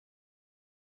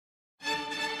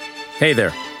Hey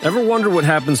there. Ever wonder what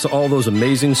happens to all those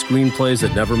amazing screenplays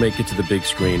that never make it to the big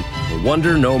screen? Well,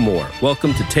 wonder no more.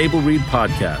 Welcome to Table Read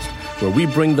Podcast, where we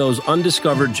bring those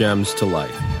undiscovered gems to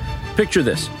life. Picture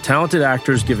this, talented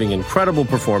actors giving incredible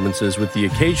performances with the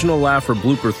occasional laugh or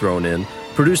blooper thrown in,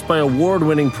 produced by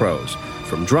award-winning pros.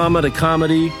 From drama to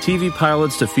comedy, TV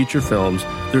pilots to feature films,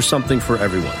 there's something for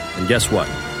everyone. And guess what?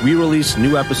 We release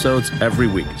new episodes every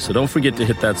week, so don't forget to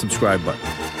hit that subscribe button.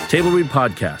 Table Read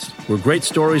Podcast, where great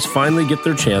stories finally get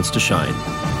their chance to shine.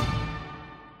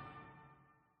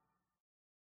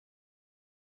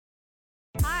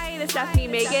 Hi, this is Stephanie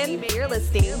Megan. You're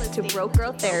listening to Broke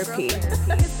Girl Therapy.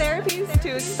 Because therapy is too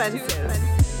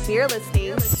expensive. You're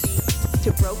listening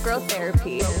to Broke Girl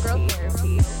Therapy.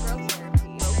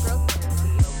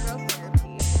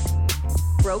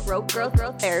 Broke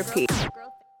Girl Therapy.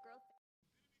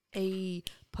 A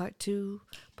part two,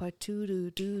 do do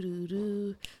do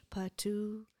do, part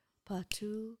two, do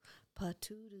do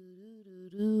do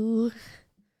do.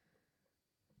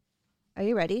 Are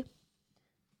you ready?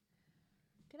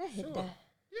 Can I hit that?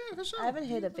 Yeah, for sure. I haven't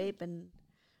hit a vape in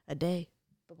a day,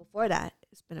 but before that,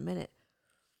 it's been a minute.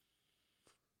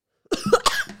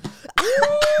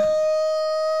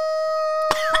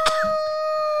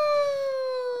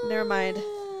 Never mind.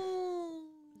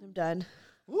 I'm done.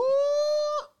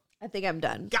 I think I'm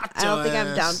done. Got I don't think I'm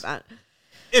ass. down.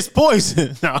 It's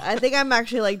poison. No. I think I'm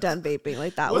actually like done vaping.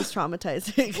 Like that was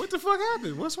traumatizing. What the fuck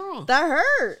happened? What's wrong? That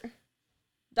hurt.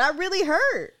 That really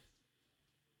hurt.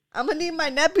 I'm gonna need my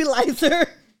nebulizer.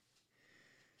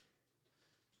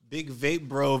 Big vape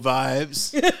bro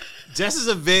vibes. Jess is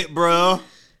a vape bro.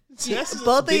 Jess is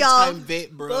Both a of y'all,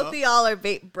 vape bro. both of y'all are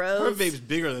vape bros. Her vape's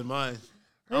bigger than mine.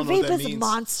 I Her don't know what vape that is means.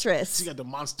 monstrous. She got the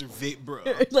monster vape bro.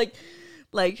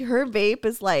 like her vape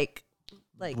is like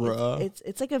Bruh.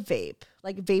 it's like a vape,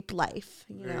 like vape life.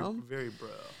 You know. Very bro.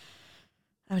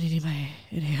 I'm gonna need my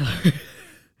inhaler.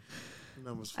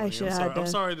 That was I funny. should I'm have sorry. I'm done-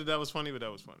 sorry that was funny, but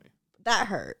that was funny. That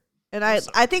hurt, and I'm I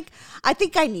sorry.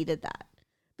 think I needed that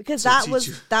because To that teach was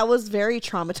you. that was very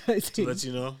To traumatizing. let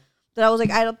you know. That I was like,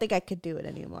 I don't think I could do it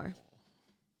anymore.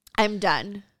 I'm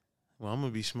done. Well, I'm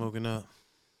gonna be smoking up.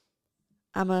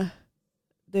 I'ma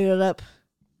do it up.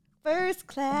 First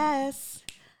class,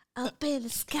 up in the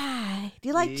sky. Do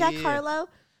you like Jack Yeah. Harlow?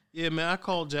 Yeah, man. I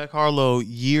called Jack Harlow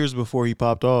years before he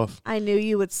popped off. I knew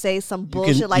you would say some You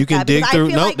bullshit can, like you can that. dig because through. I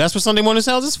feel No, like, that's what Sunday Morning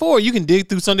Sounds is for. You can dig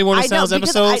through Sunday Morning I know, Sounds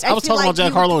because episodes. I was feel talking about like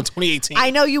Jack Harlow in 2018. I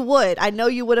know you would. I know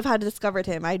you would have had discovered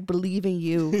him. I believe in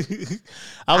you.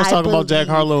 I was I talking about Jack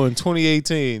believe- Harlow in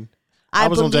 2018. I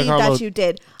was on believe Jack Harlow that you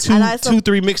did. Two, and I also,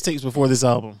 3 mixtapes before this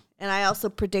album. and I also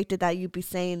predicted that you'd be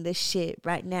saying this shit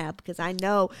right now because I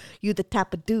know you the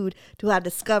type of dude to have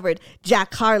discovered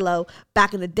Jack Harlow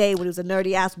back in the day when he was a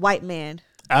nerdy ass white man.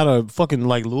 Out of fucking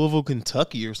like Louisville,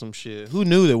 Kentucky or some shit. Who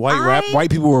knew that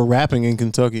white people were rapping in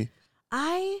Kentucky?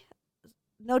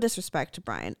 No disrespect to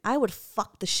Brian, I would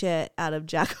fuck the shit out of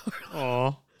Jack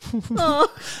Harlow. Aw.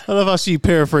 I love how she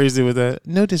paraphrased it with that.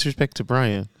 No disrespect to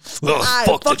Brian. I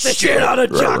fuck the shit out of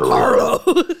Jack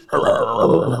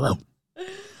Harlow.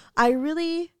 I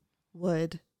really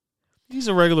would. He's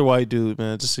a regular white dude,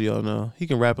 man. Just so y'all know. He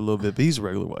can rap a little bit, but he's a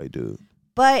regular white dude.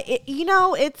 But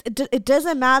it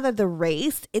doesn't matter the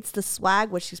race; it's the swag,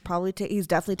 which he's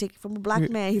definitely taking from a black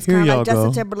man. He's here kind of y'all like Justin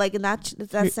go. Timberlake in that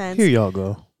sense. Here y'all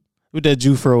go. With that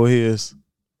Jew fro of his.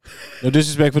 No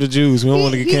disrespect for the Jews. We don't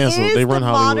want to get canceled. He is They run the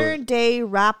Hollywood. modern day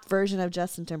rap version of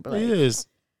Justin Timberlake. He is.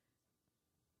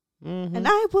 Mhm. And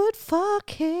I would fuck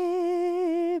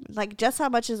him. Like, just how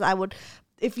much as I would.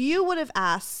 If you would have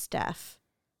asked Steph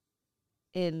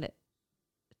in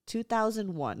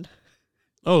 2001,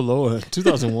 Oh, Lord.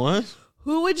 2001?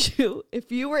 who would you,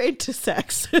 if you were into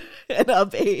sex and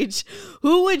of age,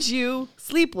 who would you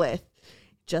sleep with?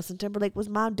 Justin Timberlake was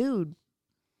my dude.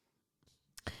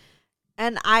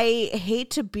 And I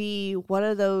hate to be one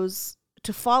of those,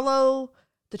 to follow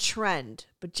the trend,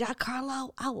 but Jack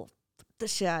Harlow, I will fuck the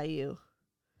shit out of you.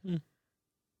 Hmm.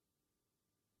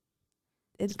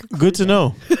 In Good to conclusion.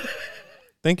 know.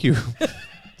 Thank you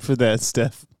for that,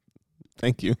 Steph.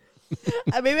 Thank you.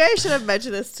 Maybe I should have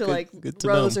mentioned this to good to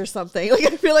Rose know. or something. Like,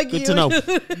 I feel like Good you to know.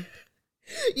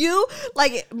 you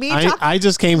like me and Jack. I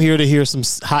just came here to hear some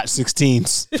hot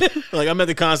 16s. Like, I'm at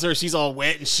the concert. She's all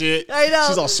wet and shit. I know.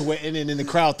 She's all sweating and in the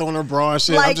crowd throwing her bra and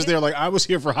shit. I'm Like- just there like, I was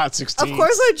here for hot 16s. Of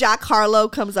course, when Jack Harlow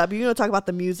comes up, you're gonna talk about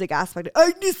the music aspect.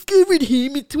 I discovered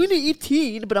him in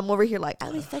 2018, but I'm over here like, I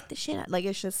respect the shit out. Like,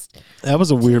 it's just That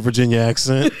was a weird Virginia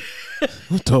accent.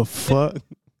 What the fuck?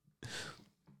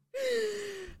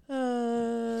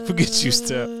 Forget you,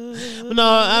 Steph. But no,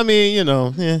 I mean, you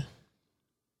know, yeah.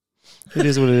 It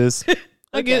is what it is.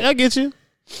 I get you.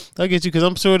 I get you because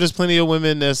I'm sure there's plenty of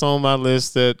women that's on my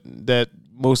list that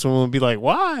most women would be like,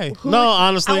 why?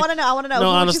 Honestly, I want to know. No,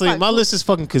 honestly, my list is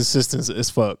fucking consistent as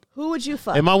fuck. Who would you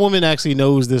fuck? And my woman actually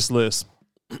knows this list.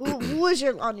 Who is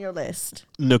on your list?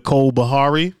 Nicole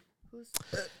Bahari.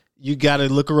 You got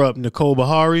to look her up. Nicole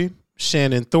Bahari,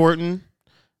 Shannon Thornton,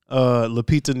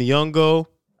 Lupita Nyong'o.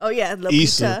 Oh yeah, Lupita.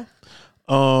 Issa.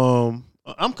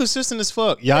 I'm consistent as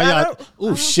fuck. Yaya.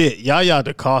 Oh shit, Yaya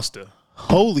DaCosta.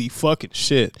 Holy fucking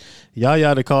shit,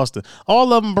 Yaya DaCosta.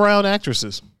 All of them brown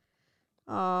actresses.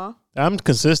 Aw. I'm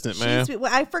consistent, man.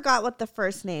 I forgot what the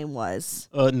first name was.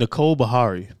 Nicole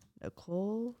Bahari.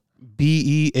 Nicole.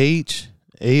 Beharie.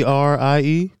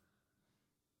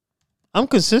 I'm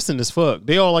consistent as fuck.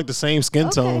 They all like the same skin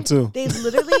tone too. They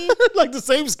literally like the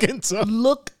same skin tone.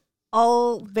 Look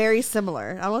all very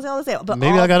similar. I won't say all the same, but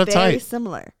maybe all I got a very type.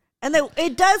 Similar. And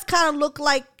it does kind of look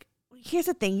like. Here's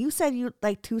the thing: you said you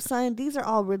like Tucson. These are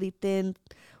all really thin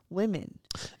women.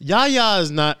 Yaya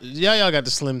is not. Yaya got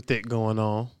the slim thick going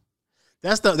on.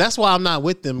 That's why I'm not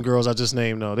with them girls I just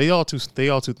named though. They all too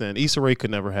thin. Issa Rae could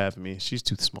never have me. She's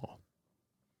too small.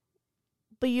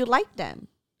 But you like them.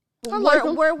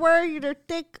 Where were your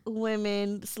thick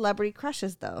women celebrity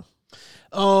crushes though?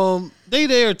 They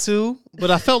there too,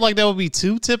 but I felt like that would be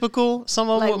too typical. Some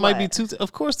of them might be too.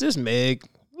 Of course, there's Meg.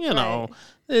 You know,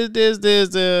 there's you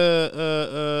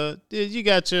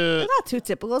got your. They're not too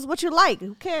typical. It's what you like.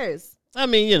 Who cares? I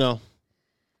mean, you know.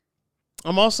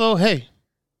 I'm also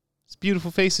it's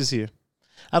beautiful faces here.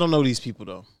 I don't know these people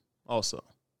though. Also,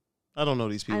 I don't know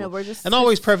these people. I know we're just and I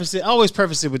always preface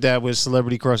it with that with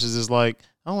celebrity crushes is like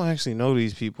I don't actually know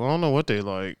these people. I don't know what they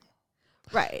like.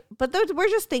 Right, but we're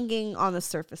just thinking on the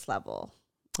surface level.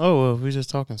 Oh well, we're just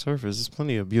talking surface. There's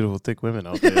plenty of beautiful thick women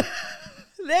out there.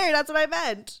 That's what I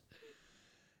meant.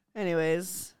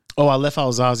 Anyways. Oh, I left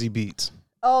out Zazie Beetz.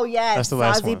 Oh yes, that's the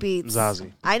last one. Beetz.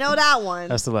 Zazie. I know that one.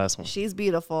 That's the last one. She's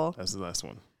beautiful. That's the last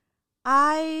one.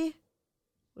 I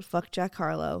would fuck Jack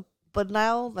Harlow, but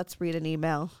now let's read an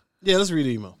email. Yeah, let's read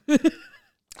an email.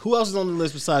 Who else is on the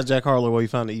list besides Jack Harlow where you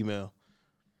found the email?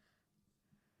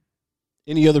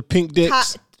 Any other pink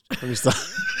dicks? Let me stop.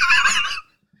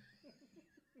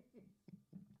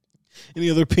 Any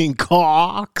other pink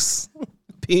cocks?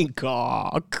 Pink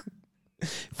cock.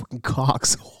 Fucking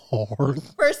cock's hard.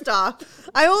 First off,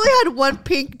 I only had one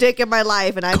pink dick in my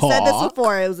life, and I've said this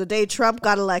before. It was the day Trump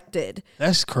got elected.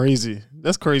 That's crazy.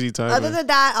 That's crazy timing. Other than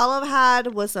that, all I've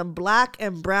had was some black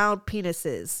and brown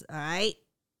penises. All right,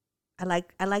 I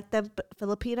like them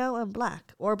Filipino and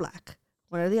black or black,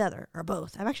 one or the other or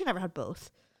both. I've actually never had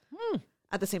both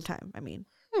at the same time. I mean,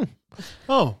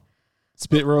 oh,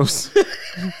 spit roast.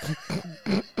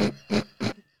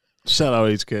 Shout out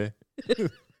HK.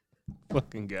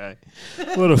 Fucking guy.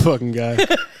 What a fucking guy.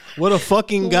 What a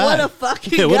fucking guy. What a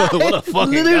fucking guy. What a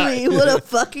fucking Literally, guy. What a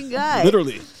fucking guy.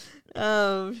 Literally.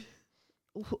 Ty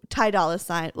Dolla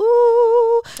 $ign.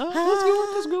 Ooh. That's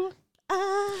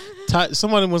good.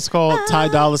 Someone was called Ty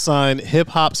Dolla $ign hip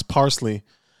hop's parsley.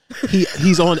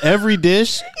 He's on every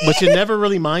dish, but you never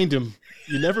really mind him.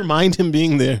 You never mind him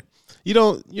being there.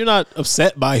 You're not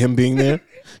upset by him being there.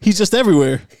 He's just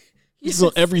everywhere. He's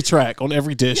on every track, on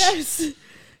every dish. Yes.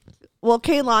 Well,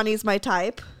 Kehlani's my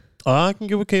type. I can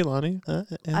get with Kehlani.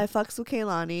 I fucks with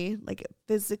Kehlani, like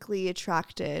physically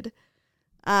attracted.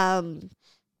 Justin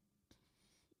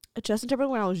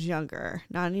Timberlake when I was younger,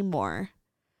 not anymore.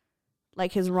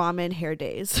 Like his ramen hair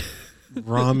days.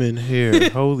 Ramen hair,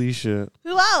 holy shit.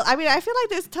 Who else? I mean, I feel like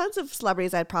there's tons of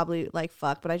celebrities I'd probably like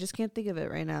fuck, but I just can't think of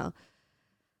it right now.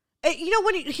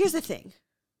 Here's the thing.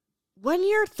 When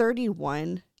you're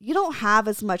 31, you don't have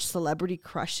as much celebrity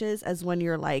crushes as when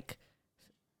you're like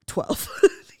 12.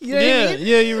 You know what I mean?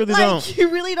 Yeah, you really don't. You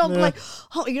really don't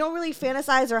you don't really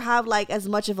fantasize or have like as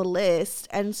much of a list.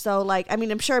 And so like, I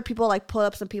mean, I'm sure people like pull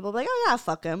up some people like, oh yeah,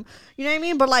 fuck him. You know what I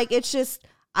mean? But like, it's just,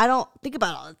 I don't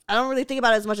really think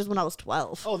about it as much as when I was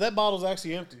 12. Oh, that bottle's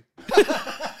actually empty.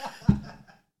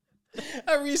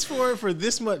 I reached for it for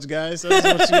this much, guys.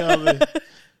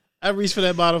 I reached for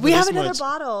that bottle for this much. We have another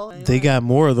bottle. They got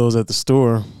more of those at the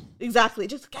store. Exactly.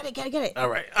 Just get it. All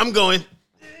right. I'm going.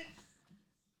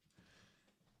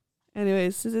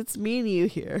 Anyways, since it's me and you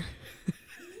here,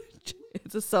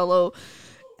 it's a solo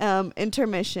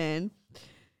intermission.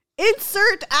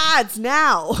 Insert ads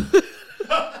now.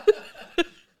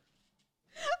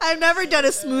 I've never done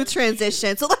a smooth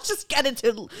transition, so let's just get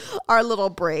into our little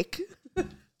break.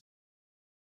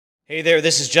 Hey there,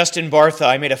 this is Justin Bartha.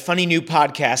 I made a funny new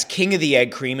podcast, King of the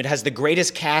Egg Cream. It has the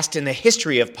greatest cast in the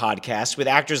history of podcasts with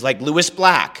actors like Louis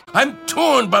Black. I'm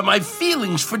torn by my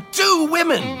feelings for two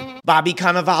women. Bobby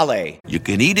Cannavale. You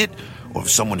can eat it Or if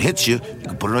someone hits you, you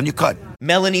can put it on your cut.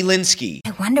 Melanie Linsky.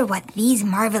 I wonder what these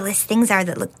marvelous things are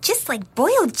that look just like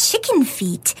boiled chicken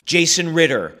feet. Jason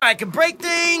Ritter. I can break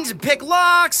things and pick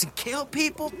locks and kill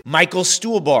people. Michael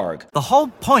Stuhlbarg. The whole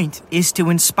point is to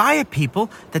inspire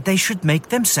people that they should make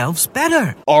themselves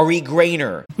better. Ari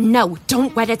Grainer. No,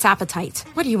 don't whet its appetite.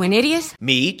 What are you, an idiot?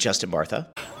 Me, Justin Bartha.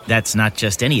 That's not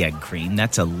just any egg cream,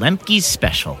 that's a Lemke's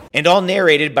special. And all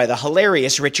narrated by the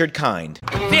hilarious Richard Kind.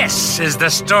 This is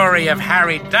the story of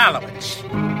Harry Dalowitz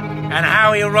and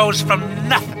how he rose from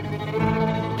nothing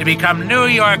to become New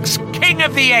York's King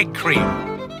of the Egg Cream.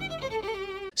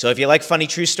 So if you like funny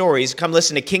true stories, come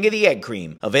listen to King of the Egg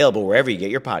Cream, available wherever you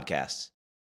get your podcasts.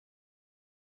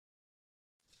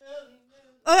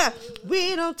 Okay,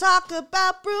 we don't talk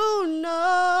about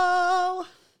Bruno.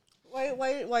 Why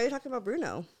are you talking about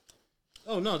Bruno?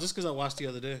 Oh, no, just because I watched the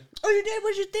other day. Oh, you did?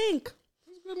 What'd you think? It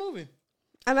was a good movie.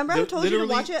 I remember I told you to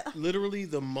watch it. Literally,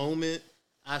 the moment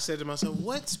I said to myself,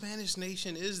 what Spanish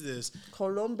nation is this?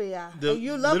 Colombia.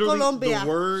 You love Colombia. The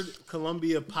word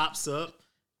Colombia pops up.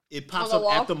 It pops up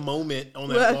at the moment on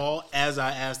that wall as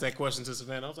I asked that question to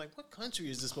Savannah. I was like, what country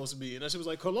is this supposed to be? And she was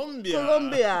like, Colombia.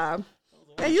 Colombia.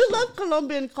 And you love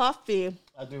Colombian coffee.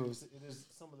 I do. It is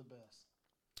some of the best.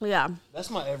 Yeah.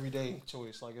 That's my everyday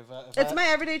choice. Like it's my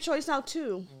everyday choice now,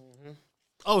 too. Mm-hmm.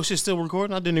 Oh, she's still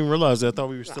recording? I didn't even realize that. I thought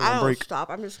we were still on break. Stop.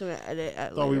 I'm just going to edit I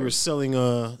thought we were selling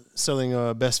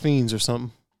Best Fiends or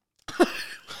something. I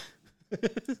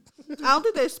don't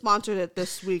think they sponsored it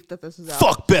this week that this is out.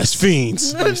 Fuck Best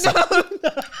Fiends.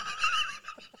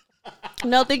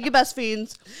 No, thank you, Best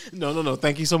Fiends. No.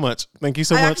 Thank you so much. Thank you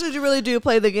so much. I actually really do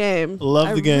play the game.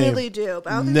 Love the game. I really do.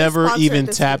 But I don't think never even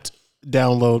tapped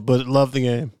download, but love the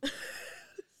game.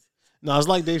 No, it's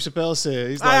like Dave Chappelle said.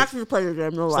 He's like, I actually play the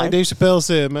game. No lie. Like Dave Chappelle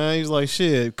said, man. He's like,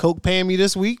 shit, Coke paying me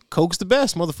this week. Coke's the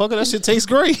best, motherfucker. That shit tastes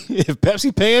great. If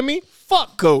Pepsi paying me,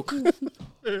 fuck Coke.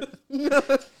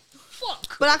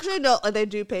 Fuck. But actually, no, like, they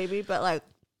do pay me. But like,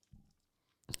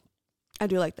 I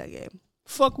do like that game.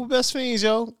 Fuck with Best Fiends,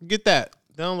 yo. Get that.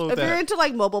 Download if that. If you're into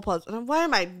like mobile puzzles, why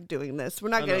am I doing this? We're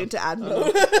not getting to ad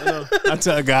mode.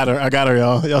 I got her,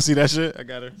 y'all. Y'all see that shit? I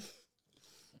got her.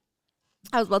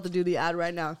 I was about to do the ad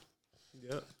right now.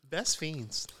 Yep. Best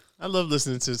Fiends. I love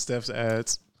listening to Steph's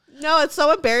ads. No, it's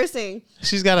so embarrassing.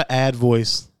 She's got an ad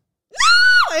voice. No,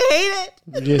 I hate it.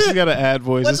 Yeah, she's got an ad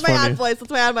voice. What's it's my funny. ad voice?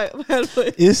 What's my ad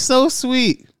voice? It's so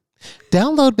sweet.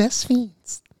 Download Best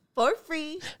Fiends.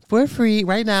 For free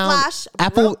right now. /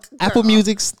 Apple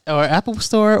Music or Apple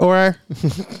Store or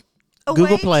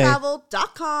Google Play.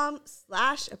 Awaytravel.com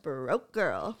 / broke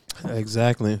girl.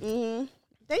 Exactly. Mm-hmm.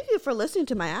 Thank you for listening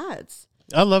to my ads.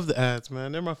 I love the ads,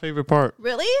 man. They're my favorite part.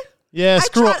 Really? Yeah,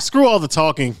 screw all the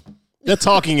talking. That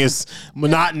talking is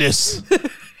monotonous.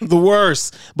 The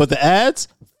worst. But the ads,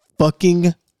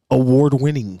 fucking award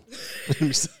winning.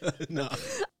 No.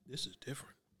 This is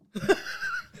different.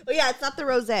 Oh yeah, it's not the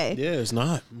rosé. Yeah, it's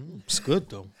not. It's good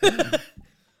though.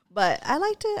 But I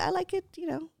like it, you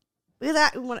know.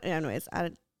 Anyways,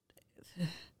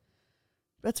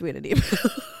 let's read an email.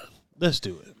 Let's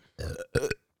do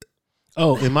it.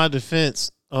 Oh, in my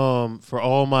defense, for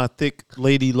all my thick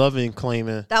lady loving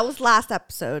claiming. That was last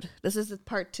episode. This is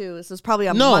part 2. This is probably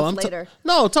a month later.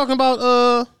 Talking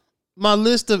about my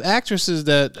list of actresses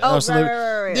that are celebrities.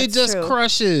 Right. They just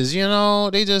crushes, you know.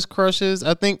 They just crushes.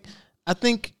 I think,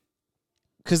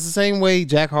 because the same way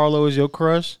Jack Harlow is your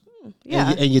crush,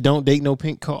 yeah, and you don't date no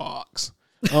pink cocks.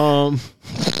 It's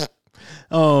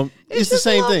the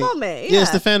same thing. Moment, yeah,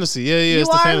 it's the fantasy. Yeah, it's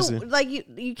the fantasy. Like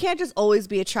you can't just always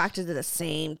be attracted to the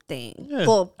same thing. Yeah.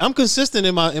 Well, I'm consistent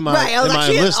in my right. I was like,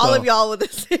 list. All though. of y'all with the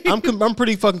same. I'm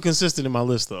pretty fucking consistent in my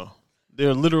list though.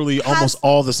 They're literally almost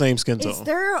all the same skin tone. Is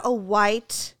there a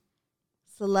white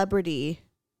celebrity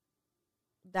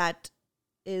that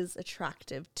is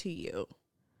attractive to you?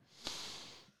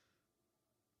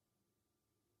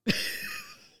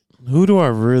 Who do I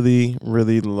really,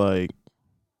 really like?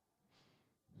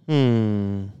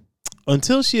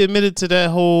 Until she admitted to that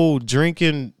whole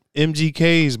drinking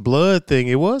MGK's blood thing,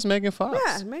 it was Megan Fox.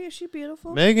 Yeah, Megan, she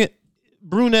beautiful. Megan,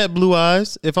 brunette, blue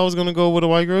eyes. If I was gonna go with a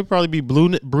white girl, it'd probably be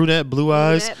brunette, blue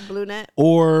eyes,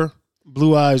 or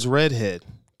blue eyes, redhead.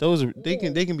 Those are they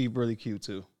can be really cute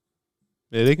too.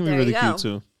 Yeah, they can be really cute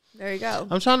too. There you go.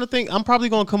 I'm trying to think. I'm probably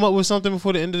gonna come up with something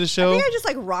before the end of the show. I think I just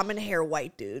like ramen hair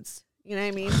white dudes. You know what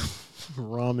I mean?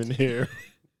 Ramen hair.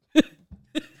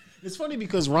 It's funny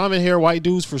because ramen hair white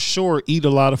dudes for sure eat a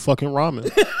lot of fucking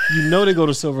ramen. You know they go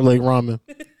to Silver Lake Ramen.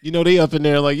 You know they up in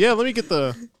there like, yeah, let me get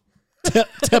the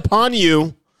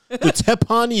teppanyaki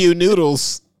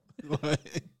noodles.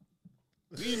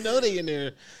 You know they in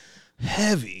there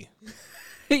heavy.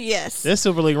 Yes. That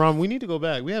Silver Lake ramen. We need to go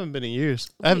back. We haven't been in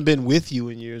years. I haven't been with you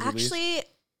in years. Actually,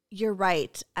 you're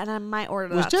right, and I might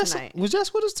order that tonight. Was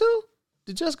Jess with us too?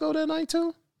 Did Jess go that night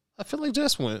too? I feel like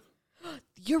Jess went.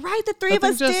 You're right. The three of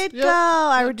us did go.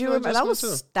 I do remember that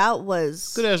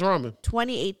was good ass ramen.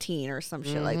 2018 or some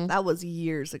shit like that. Was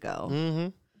years ago. Mm-hmm.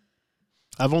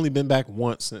 I've only been back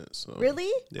once since. So. Really?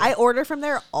 Yeah. I order from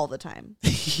there all the time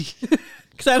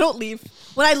because I don't leave.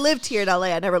 When I lived here in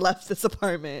LA, I never left this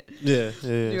apartment. Yeah.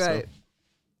 You're right.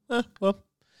 Well,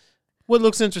 what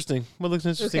looks interesting? What looks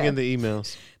interesting in the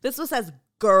emails? This one says,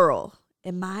 "Girl,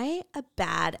 am I a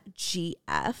bad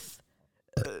GF?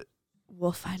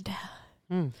 We'll find out."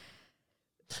 I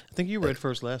think you read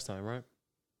first last time, right?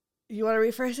 You want to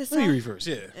read first this time? You read first,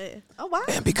 yeah. Oh, wow.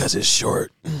 And because it's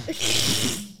short.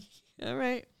 All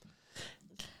right.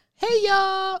 Hey,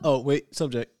 y'all. Oh, wait.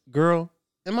 Subject. Girl,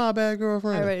 am I a bad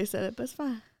girlfriend? I already said it, but it's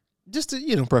fine. Just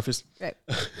to, preface. Right.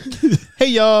 Hey,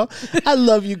 y'all. I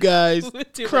love you guys.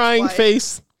 Crying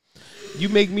face. You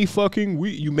make me fucking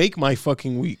weak. You make my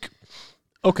fucking week.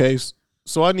 Okay,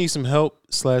 so I need some help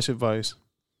 / advice.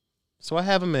 So I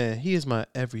have a man. He is my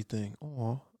everything.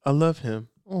 Oh, I love him.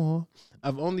 Oh,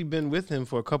 I've only been with him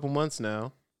for a couple months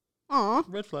now. Aw.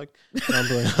 Red flag.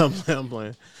 No, I'm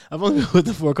playing. I've only been with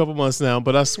him for a couple months now,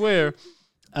 but I swear,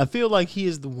 I feel like he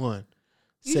is the one.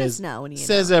 You just know when you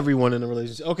says everyone in a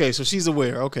relationship. Okay, so she's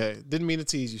aware. Okay, didn't mean to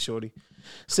tease you, shorty.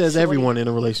 Says everyone in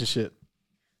a relationship.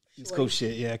 It's cool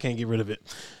shit. Yeah, I can't get rid of it.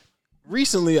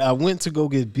 Recently, I went to go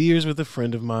get beers with a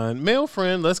friend of mine. Male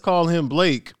friend, let's call him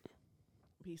Blake.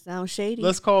 He sounds shady.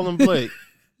 Let's call him Blake.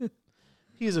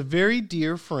 He is a very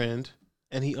dear friend,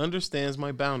 and he understands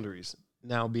my boundaries,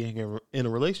 now being in a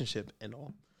relationship and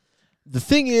all. The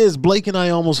thing is, Blake and I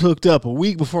almost hooked up a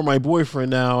week before my boyfriend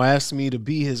now asked me to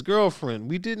be his girlfriend.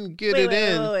 We didn't get it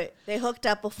in. Wait. They hooked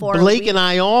up before. Blake and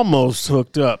I almost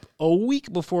hooked up a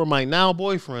week before my now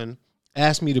boyfriend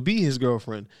asked me to be his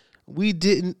girlfriend. We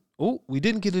didn't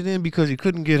get it in because he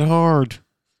couldn't get hard.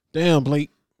 Damn,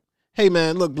 Blake. Hey,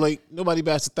 man, look, Blake, nobody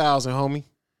bats 1,000, homie.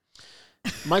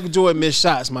 Michael Jordan missed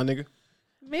shots, my nigga.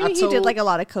 Maybe he did like a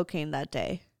lot of cocaine that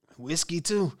day. Whiskey,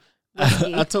 too.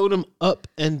 I told him up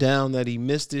and down that he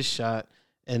missed his shot,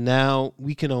 and now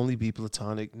we can only be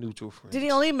platonic, neutral friends. Did he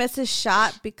only miss his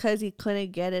shot because he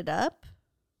couldn't get it up?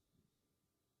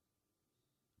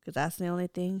 Because that's the only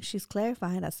thing she's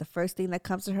clarifying. That's the first thing that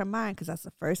comes to her mind because that's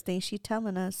the first thing she's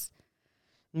telling us.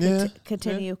 Yeah.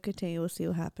 Continue. We'll see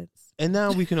what happens. And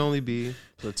now we can only be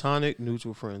platonic,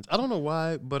 neutral friends. I don't know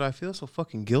why, but I feel so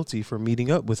fucking guilty for meeting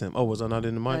up with him. Oh, was I not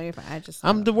in the mic? No,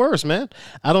 I'm the worst, man.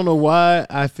 I don't know why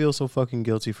I feel so fucking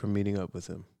guilty for meeting up with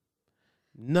him.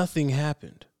 Nothing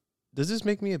happened. Does this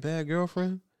make me a bad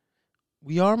girlfriend?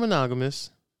 We are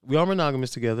monogamous. We are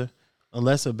monogamous together,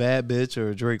 unless a bad bitch or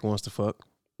a Drake wants to fuck.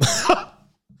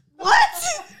 What?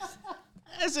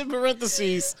 That's in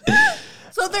parentheses.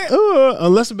 So they're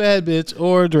unless a bad bitch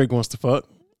or Drake wants to fuck.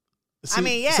 See, I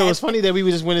mean, yeah. So it's funny that we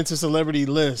just went into celebrity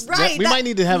lists. Right. We might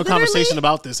need to have a conversation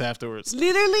about this afterwards.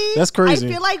 Literally. That's crazy.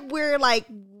 I feel like we're like,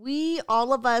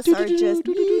 all of us are just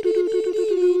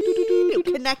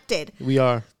connected. We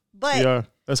are. But we are.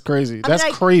 That's crazy. That's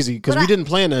crazy because we didn't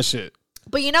plan that shit.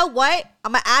 But you know what?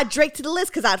 I'm going to add Drake to the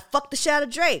list because I'd fuck the shit out of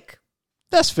Drake.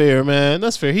 That's fair, man.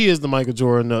 That's fair. He is the Michael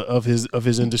Jordan of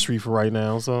his industry for right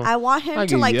now. So I want him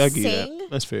to like sing. That.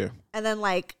 That's fair. And then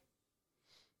like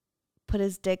put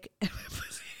his dick.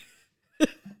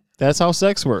 That's how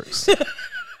sex works.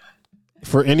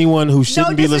 For anyone who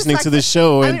shouldn't be listening to this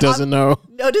show and doesn't know.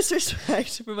 No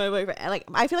disrespect for my boyfriend. Like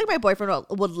I feel like my boyfriend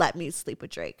would let me sleep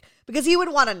with Drake because he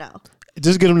would want to know.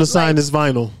 Just get him to sign this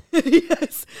vinyl.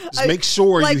 Yes. Just make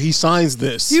sure he signs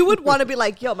this. He would want to be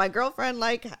like, yo, my girlfriend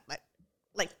like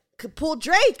could pull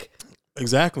Drake.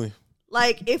 Exactly.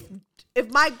 Like if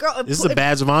my girl, this is a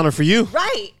badge of honor for you,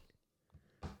 right?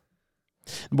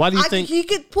 Why do you think he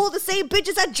could pull the same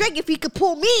bitches as Drake if he could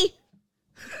pull me?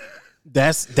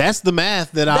 That's the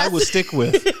math that I would stick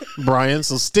with, Brian.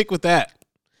 So stick with that.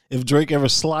 If Drake ever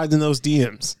slides in those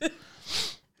DMs,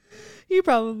 he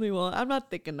probably won't. I'm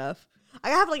not thick enough. I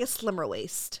have like a slimmer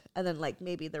waist, and then like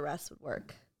maybe the rest would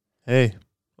work. Hey,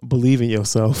 believe in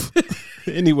yourself.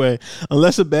 Anyway,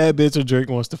 unless a bad bitch or Drake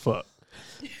wants to fuck.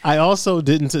 I also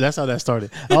didn't. That's how that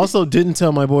started. I also didn't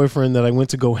tell my boyfriend that I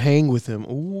went to go hang with him.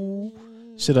 Ooh,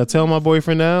 should I tell my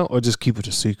boyfriend now or just keep it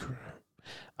a secret?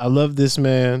 I love this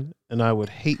man, and I would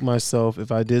hate myself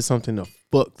if I did something to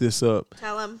fuck this up.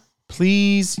 Tell him.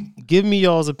 Please give me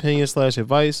y'all's opinion /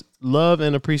 advice. Love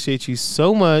and appreciate you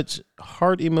so much.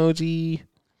 Heart emoji.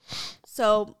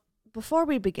 So before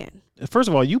we begin. First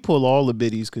of all, you pull all the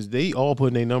biddies because they all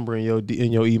putting their number in your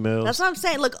emails. That's what I'm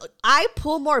saying. Look, I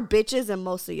pull more bitches than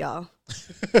most of y'all.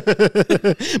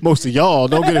 Most of y'all,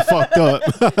 don't get it fucked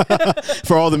up.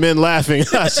 For all the men laughing,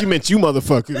 she meant you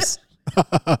motherfuckers.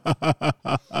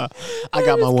 I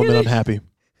got my woman. I'm happy.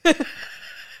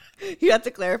 You have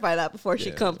to clarify that before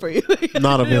she come for you.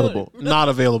 Not available. Not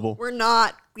available. We're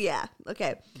not. Yeah.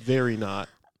 Okay. Very not.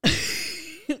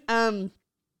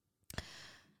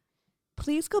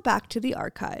 Please go back to the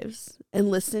archives and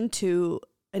listen to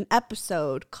an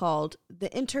episode called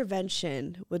 "The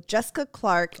Intervention" with Jessica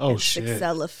Clark and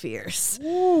Sixella Fierce.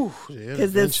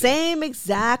 Because the same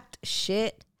exact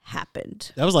shit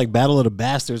happened. That was like Battle of the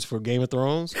Bastards for Game of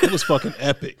Thrones. It was fucking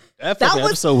epic. That fucking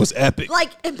episode was epic. Like,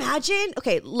 imagine,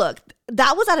 okay, look,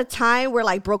 that was at a time where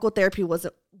like Broke Girl Therapy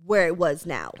wasn't where it was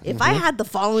now. If I had the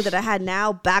following that I had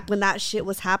now back when that shit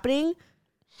was happening,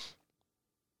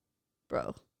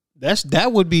 bro.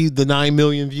 That would be the 9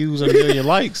 million views and 1 million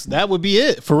likes. That would be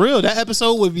it. For real. That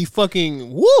episode would be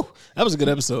fucking woo. That was a good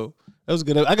episode. That was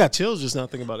good. I got chills just now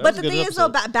thinking about it. But the thing is, though,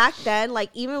 back then, like,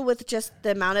 even with just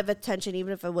the amount of attention,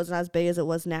 even if it wasn't as big as it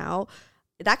was now,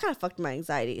 that kind of fucked my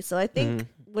anxiety. So I think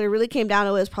when it really came down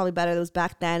to it, it was probably better. It was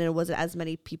back then, and it wasn't as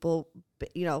many people,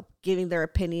 you know, giving their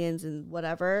opinions and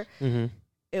whatever.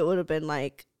 It would have been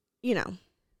like, you know,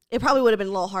 it probably would have been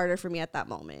a little harder for me at that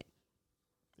moment.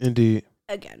 Indeed.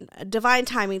 Again, divine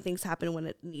timing, things happen when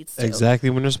it needs to. Exactly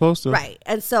when they're supposed to. Right.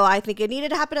 And so I think it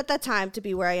needed to happen at that time to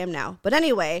be where I am now. But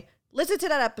anyway, listen to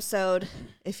that episode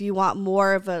if you want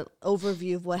more of an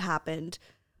overview of what happened.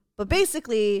 But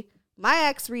basically, my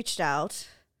ex reached out,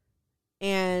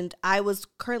 and I was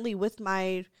currently with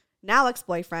my now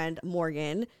ex-boyfriend,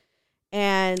 Morgan,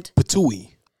 and Patooey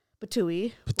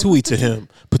to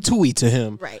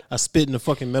him. Right. I spit in the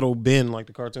fucking metal bin like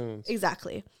the cartoons.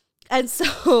 Exactly. And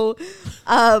so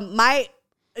my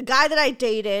guy that I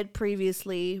dated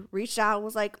previously reached out and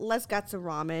was like, let's get some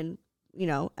ramen, you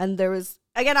know. And there was,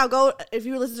 again, I'll go, if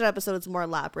you listen to the episode, it's more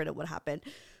elaborate of what happened.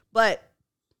 But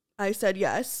I said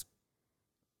yes.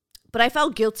 But I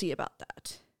felt guilty about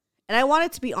that. And I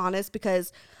wanted to be honest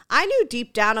because I knew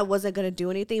deep down I wasn't going to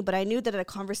do anything, but I knew that a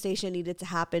conversation needed to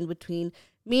happen between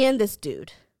me and this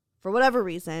dude. For whatever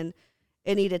reason,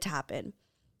 it needed to happen.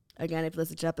 Again, if you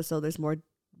listen to the episode, there's more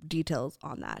details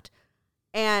on that.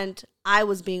 And I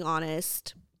was being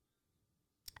honest,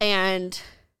 and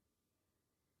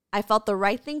I felt the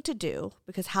right thing to do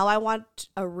because how I want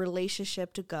a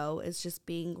relationship to go is just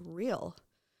being real.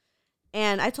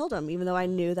 And I told him, even though I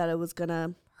knew that it was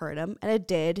gonna hurt him, and it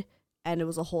did, and it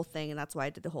was a whole thing, and that's why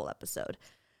I did the whole episode.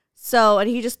 So, and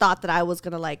he just thought that I was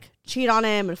gonna like cheat on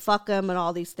him and fuck him and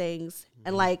all these things.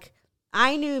 And like,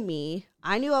 I knew me,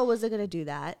 I knew I wasn't gonna do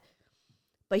that.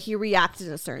 But he reacted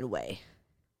in a certain way.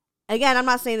 Again, I'm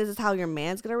not saying this is how your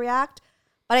man's going to react.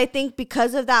 But I think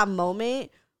because of that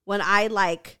moment when I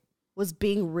like was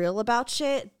being real about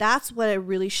shit, that's what it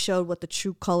really showed what the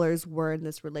true colors were in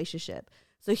this relationship.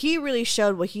 So he really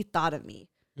showed what he thought of me.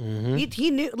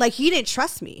 He knew, like, he didn't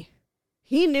trust me.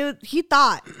 He didn't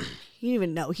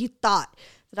even know. He thought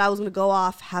that I was going to go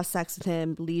off, have sex with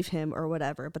him, leave him or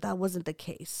whatever. But that wasn't the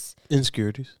case.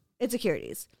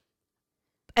 Insecurities.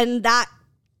 And that,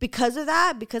 because of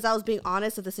that, because I was being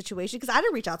honest of the situation, because I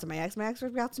didn't reach out to my ex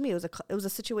reached out to me. It was a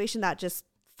situation that just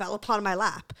fell upon my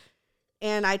lap,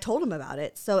 and I told him about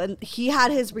it. So, and he had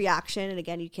his reaction, and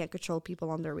again, you can't control people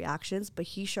on their reactions, but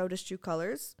he showed his true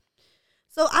colors.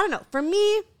 So I don't know. For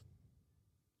me,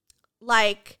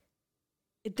 like,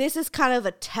 this is kind of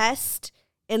a test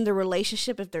in the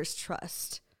relationship if there's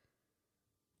trust.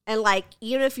 And like,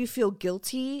 even if you feel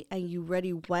guilty and you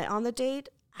already went on the date,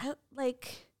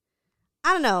 I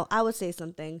don't know. I would say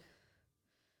something.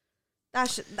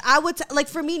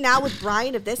 For me now with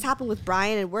Brian, if this happened with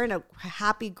Brian and we're in a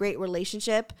happy, great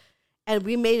relationship and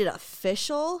we made it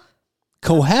official.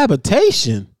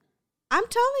 Cohabitation. I'm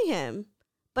telling him.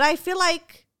 But I feel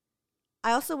like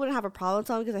I also wouldn't have a problem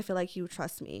telling him because I feel like he would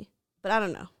trust me. But I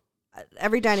don't know.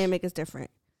 Every dynamic is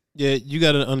different. Yeah, you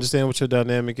got to understand what your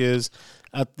dynamic is.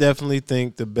 I definitely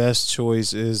think the best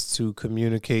choice is to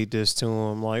communicate this to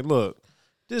him. Like, look.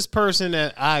 This person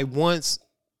that I once,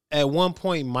 at one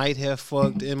point, might have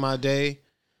fucked in my day,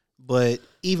 but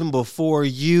even before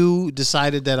you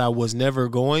decided that I was never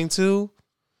going to,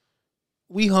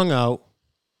 we hung out.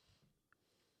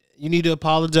 You need to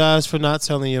apologize for not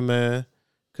telling your man,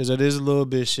 because it is a little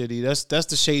bit shitty. That's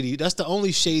the shady. That's the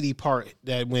only shady part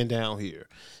that went down here,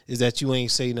 is that you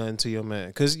ain't say nothing to your man,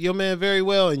 because your man very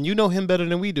well, and you know him better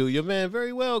than we do. Your man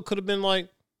very well could have been like,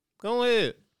 "Go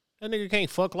ahead, that nigga can't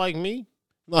fuck like me."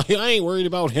 Like, I ain't worried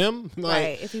about him. Like,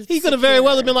 Right, if he's he could have very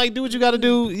well have secure. been like, do what you got to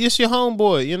do. It's your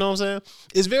homeboy. You know what I'm saying?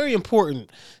 It's very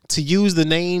important to use the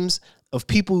names of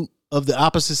people of the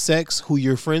opposite sex who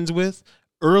you're friends with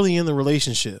early in the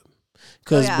relationship.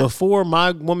 Because before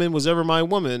my woman was ever my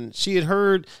woman, she had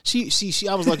heard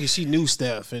I was lucky she knew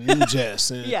Steph and knew Jess.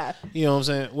 And, Yeah. you know what I'm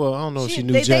saying? Well, I don't know if she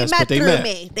knew Jess, but they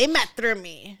met. They met through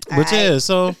me. But yeah,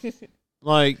 so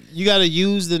like you got to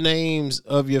use the names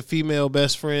of your female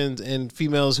best friends and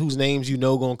females whose names you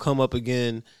know gonna come up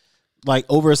again. Like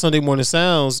over at Sunday Morning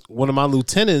Sounds, one of my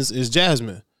lieutenants is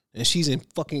Jasmine, and she's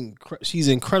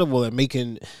incredible at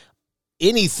making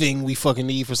anything we fucking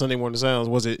need for Sunday Morning Sounds.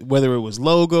 Whether it was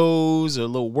logos or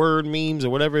little word memes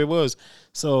or whatever it was.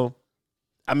 So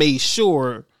I made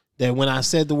sure that when I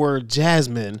said the word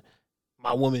Jasmine,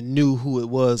 my woman knew who it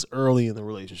was early in the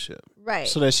relationship. Right.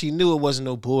 So that she knew it wasn't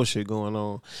no bullshit going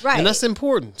on. Right. And that's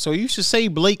important. So you should say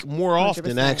Blake more often,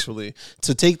 100%. actually.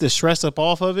 To take the stress up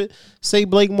off of it, say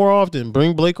Blake more often.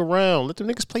 Bring Blake around. Let them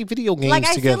niggas play video games Like,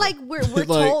 I together. feel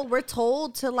like we're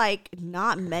told to, like,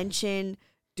 not mention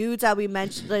dudes that we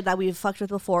mentioned, like, that we've fucked with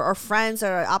before, or friends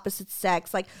that are opposite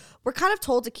sex. Like, we're kind of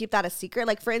told to keep that a secret.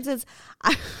 Like, for instance,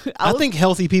 I think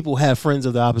healthy people have friends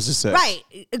of the opposite sex. Right.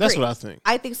 That's Agreed. what I think.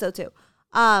 I think so, too.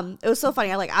 It was so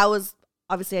funny.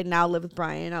 Obviously, I now live with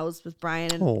Brian. I was with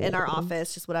Brian in our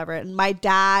office, just whatever. And my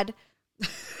dad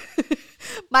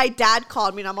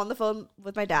called me, and I'm on the phone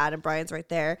with my dad, and Brian's right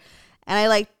there.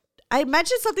 And I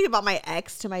mentioned something about my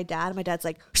ex to my dad, and my dad's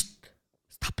like,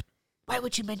 stop it. Why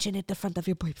would you mention it in front of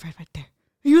your boyfriend right there?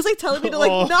 He was like telling me to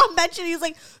like not mention. He was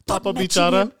like, don't Papa mention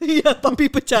Bichara? him. Yeah, Papi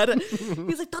Bichara.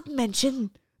 He's like,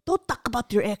 don't talk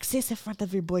about your exes in front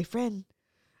of your boyfriend.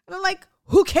 And I'm like,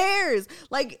 who cares?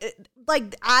 Like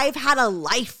I've had a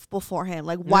life before him.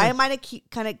 Like, why am I to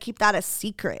keep that a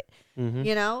secret? Mm-hmm.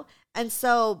 You know? And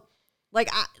so, like,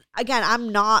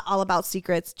 I'm not all about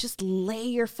secrets. Just lay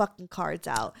your fucking cards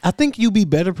out. I think you'd be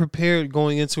better prepared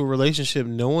going into a relationship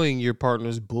knowing your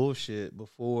partner's bullshit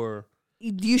before.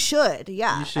 You should,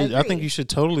 yeah. You should. I think you should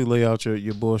totally lay out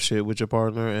your bullshit with your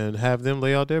partner and have them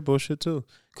lay out their bullshit too.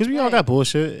 Because we all got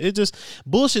bullshit.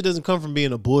 Bullshit doesn't come from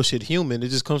being a bullshit human. It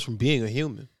just comes from being a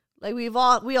human. Like we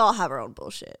all have our own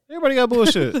bullshit. Everybody got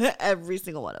bullshit. Every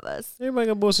single one of us. Everybody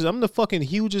got bullshit. I'm the fucking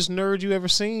hugest nerd you ever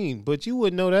seen, but you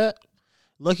wouldn't know that.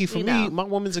 Lucky for me, my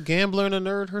woman's a gambler and a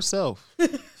nerd herself.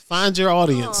 Find your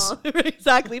audience.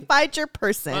 Exactly. Find your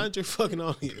person. Find your fucking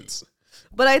audience.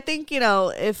 But I think,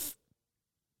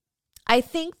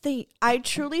 I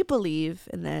truly believe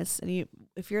in this, and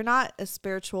if you're not as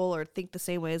spiritual or think the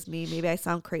same way as me, maybe I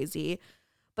sound crazy,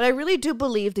 but I really do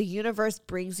believe the universe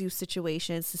brings you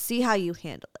situations to see how you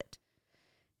handle it.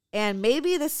 And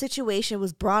maybe this situation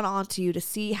was brought onto you to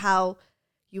see how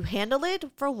you handle it,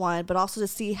 for one, but also to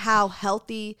see how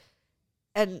healthy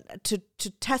and to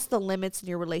test the limits in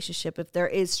your relationship if there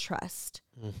is trust.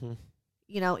 Mm-hmm.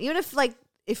 Even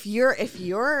if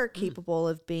you're capable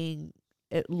of being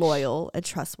loyal and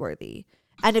trustworthy,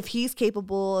 and if he's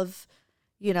capable of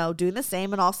doing the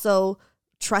same and also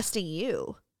trusting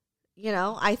you,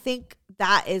 I think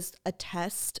that is a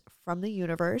test from the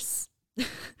universe.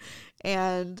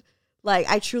 And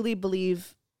I truly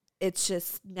believe it's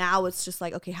just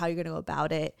like, okay, how are you going to go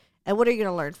about it, and what are you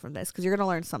going to learn from this? Because you're going to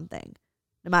learn something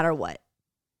no matter what,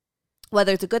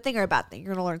 whether it's a good thing or a bad thing.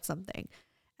 You're going to learn something,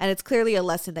 and it's clearly a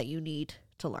lesson that you need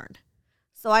to learn.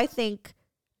 So I think,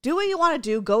 do what you want to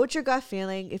do. Go with your gut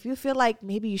feeling. If you feel like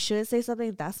maybe you shouldn't say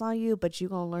something, that's on you, but you're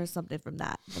going to learn something from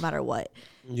that no matter what.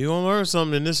 You're going to learn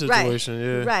something in this situation. Right.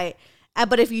 Yeah. Right.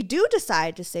 But if you do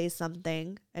decide to say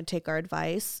something and take our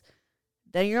advice,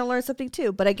 then you're going to learn something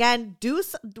too. But again,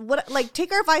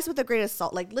 take our advice with a grain of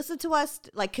salt. Like, listen to us,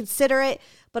 consider it,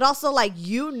 but also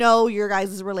your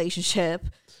guys' relationship.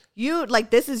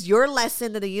 This is your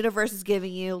lesson that the universe is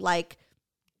giving you.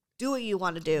 Do what you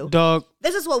want to do. Dog.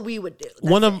 This is what we would do.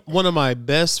 One of my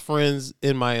best friends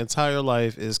in my entire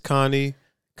life is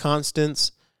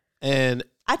Constance, and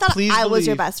I thought I was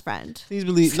your best friend. Please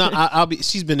believe. No, I'll be.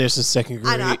 She's been there since second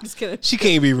grade. I know. I'm just kidding. She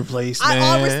can't be replaced, man.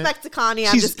 All respect to Connie.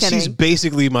 I'm just kidding. She's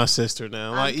basically my sister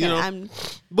now. I'm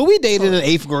but we dated in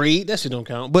 8th grade. That shit don't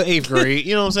count. But 8th grade,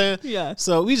 you know what I'm saying? Yeah.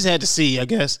 So we just had to see, I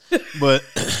guess. But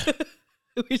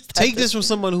take this from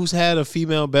someone who's had a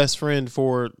female best friend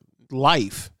for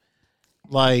life.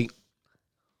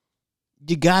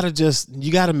 You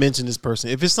gotta mention this person.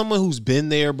 If it's someone who's been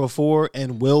there before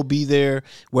and will be there,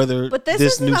 but this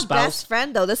isn't new a spouse, best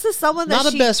friend though. This is someone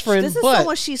not a best friend. This is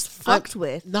someone she's fucked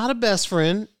with. Not a best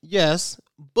friend, yes,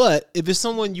 but if it's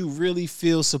someone you really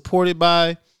feel supported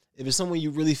by if it's someone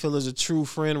you really feel is a true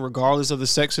friend, regardless of the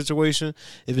sex situation,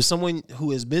 if it's someone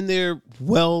who has been there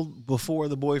well before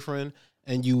the boyfriend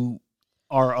and you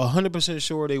are 100%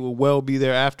 sure they will well be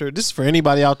there after. This is for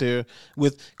anybody out there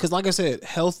because like I said,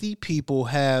 healthy people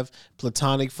have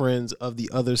platonic friends of the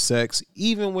other sex,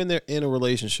 even when they're in a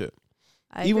relationship.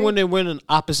 Even when they're in an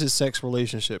opposite sex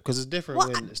relationship, because it's different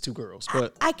when it's two girls.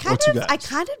 But I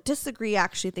kind of disagree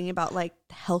actually thinking about like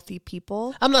healthy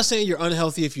people. I'm not saying you're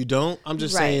unhealthy if you don't. I'm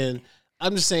just saying I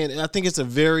think it's a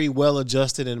very well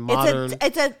adjusted and modern.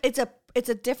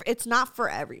 It's not for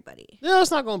everybody. No,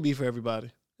 it's not going to be for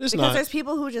everybody. It's because not. There's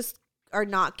people who just are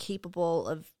not capable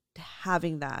of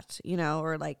having that,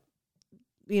 or like,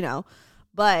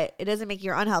 but it doesn't make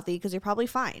you unhealthy because you're probably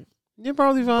fine. You're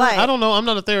probably fine. But I don't know. I'm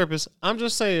not a therapist. I'm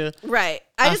just saying. Right.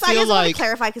 I just want to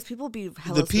clarify because people be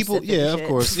hella the people. specific Yeah, of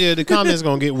course. Yeah, the comments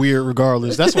gonna get weird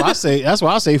regardless. That's why I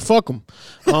say fuck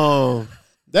them.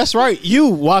 That's right. You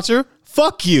watcher,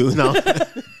 fuck you. No.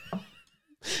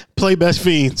 Play Best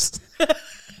Fiends,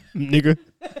 nigga.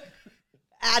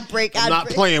 Ad break. I'm not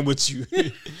playing with you.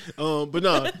 But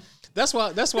no, that's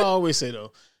why I always say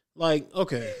though. Like,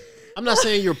 okay, I'm not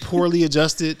saying you're poorly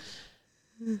adjusted.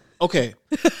 Okay,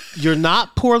 you're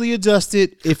not poorly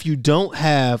adjusted if you don't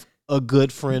have a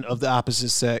good friend of the opposite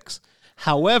sex.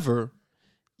 However,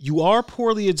 you are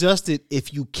poorly adjusted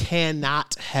if you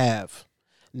cannot have.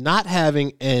 Not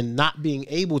having and not being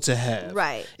able to have.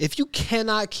 Right. If you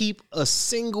cannot keep a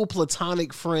single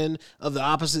platonic friend of the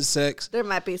opposite sex, there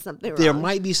might be something wrong. There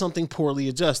might be something poorly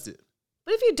adjusted.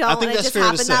 But if you don't, and it just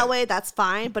happened that way, that's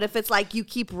fine. But if it's like you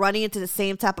keep running into the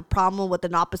same type of problem with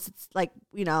an opposite, like,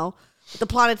 the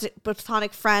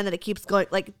platonic friend that it keeps going,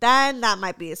 like, then that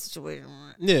might be a situation.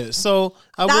 Yeah, so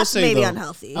I will say maybe though,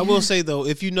 unhealthy. I will say though,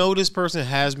 if you know this person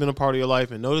has been a part of your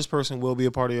life and know this person will be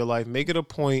a part of your life, make it a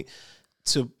point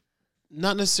to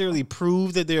not necessarily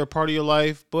prove that they're a part of your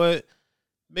life, but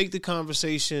make the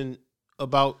conversation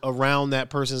around that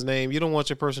person's name. You don't want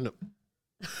your person to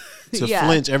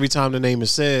flinch every time the name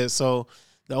is said. So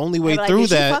the only way through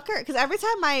that, because every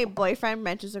time my boyfriend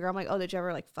mentions a girl, I'm like, oh, did you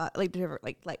ever like fuck? Like, did you ever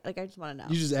like I just want to know.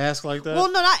 You just ask like that.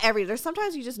 Well, no, not every. There's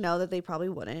sometimes you just know that they probably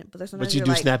wouldn't, but there's sometimes but you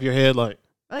do snap your head like,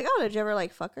 oh, did you ever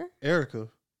like fuck her? Erica.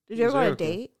 Did you ever go on a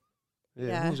date?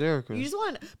 Yeah, who's Erica? You just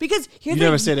want to, because you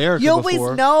never said Erica. You always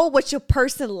before. know what your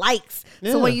person likes.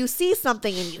 Yeah. So when you see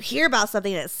something and you hear about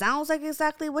something that sounds like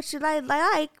exactly what you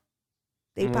like,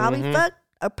 they probably fucked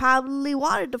or probably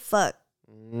wanted to fuck.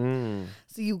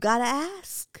 So you gotta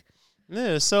ask.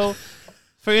 Yeah. So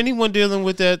for anyone dealing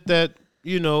with that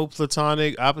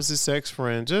platonic opposite sex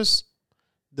friend, just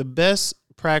the best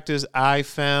practice I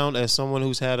found as someone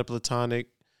who's had a platonic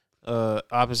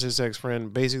opposite sex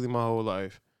friend basically my whole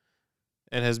life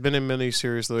and has been in many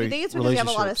serious relationships. You think it's because you have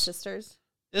a lot of sisters?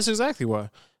 That's exactly why.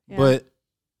 Yeah.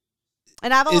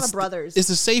 And I have a lot of brothers. It's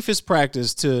the safest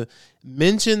practice to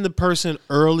mention the person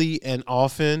early and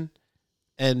often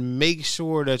and make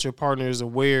sure that your partner is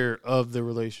aware of the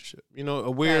relationship.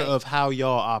 Aware of how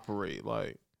y'all operate.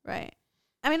 Like, right.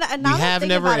 I mean, we have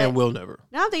never and will never.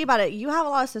 Now I'm thinking about it. You have a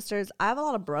lot of sisters. I have a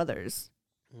lot of brothers.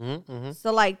 Mm-hmm.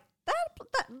 So like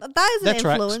that is an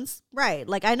influence, right?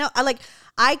 Like I know,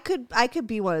 I could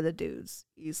be one of the dudes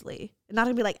easily, and not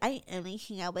gonna be like I only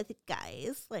hang out with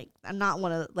guys. Like I'm not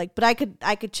one of but I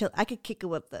could chill. I could kick it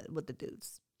with the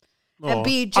dudes, and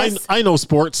be just. I know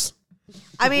sports.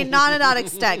 I mean, not to that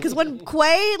extent, because when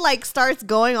Quay starts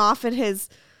going off in his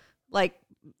I'm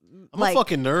a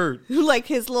fucking nerd. Like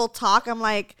his little talk, I'm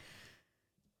like,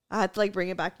 I have to bring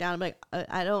it back down. I'm like,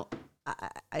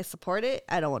 I support it.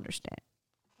 I don't understand.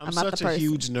 I'm such a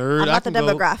huge nerd. I'm not the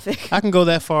demographic. I can go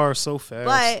that far so fast.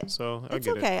 But so it's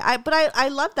okay. I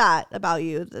love that about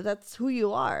you. That's who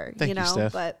you are. Thank you,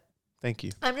 Steph. But thank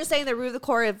you. I'm just saying the root of the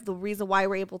core of the reason why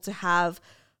we're able to have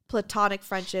platonic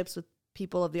friendships with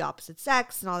people of the opposite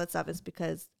sex and all that stuff is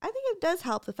because I think it does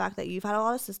help the fact that you've had a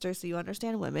lot of sisters, so you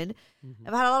understand women. Mm-hmm.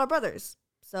 I've had a lot of brothers,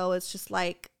 so it's just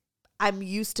like I'm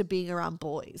used to being around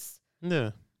boys.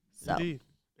 Yeah, so. Indeed,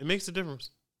 it makes a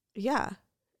difference. Yeah,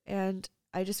 and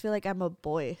I just feel like I'm a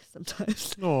boy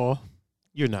sometimes. No,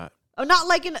 you're not. I'm not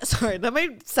sorry, that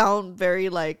might sound very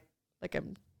like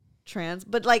I'm trans,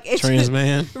 but like it's trans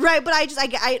man, right? But I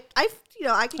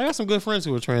got some good friends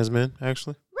who are trans men,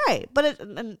 actually. Right, but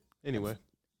anyway,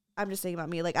 I'm just thinking about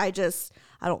me. Like I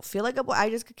don't feel like a boy.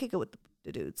 I just could kick it with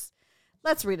the dudes.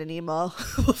 Let's read an email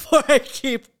before I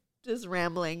keep just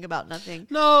rambling about nothing.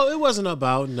 No, it wasn't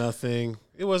about nothing.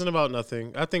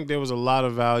 I think there was a lot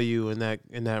of value in that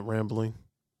rambling.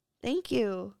 Thank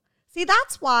you. See,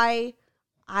 that's why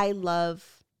I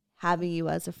love having you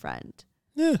as a friend.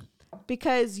 Yeah.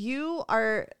 Because you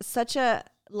are such a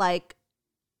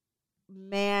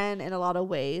man in a lot of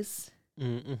ways,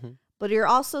 Mm-hmm. but you're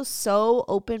also so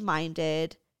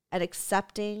open-minded and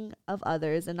accepting of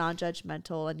others and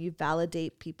non-judgmental, and you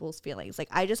validate people's feelings. Like,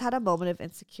 I just had a moment of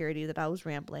insecurity that I was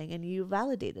rambling, and you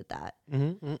validated that.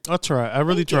 Mm-hmm. I'll try. I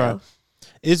really Thank try. you.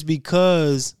 It's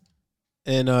because,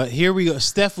 and here we go.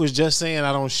 Steph was just saying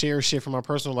I don't share shit from my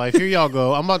personal life. Here y'all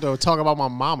go. I'm about to talk about my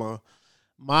mama.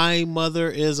 My mother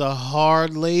is a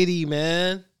hard lady,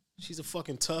 man. She's a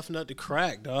fucking tough nut to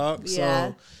crack, dog.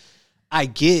 Yeah. So I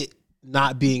get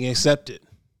not being accepted.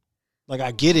 Like,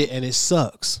 I get it, and it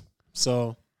sucks.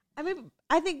 So I mean,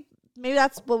 I think maybe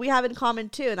that's what we have in common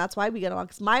too, and that's why we get along.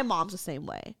 Because my mom's the same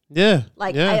way. yeah,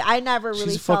 Like, yeah. I never really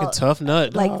She's a felt fucking tough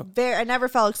nut, like dog. I never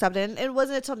felt accepted, and it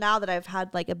wasn't until now that I've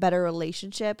had like a better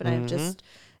relationship, and I've just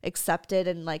accepted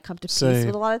and like come to peace Same.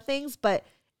 with a lot of things. But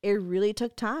it really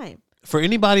took time. For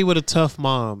anybody with a tough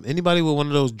mom, anybody with one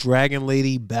of those dragon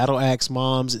lady battle axe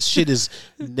moms, shit is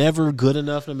never good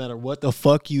enough no matter what the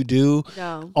fuck you do.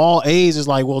 No. All A's is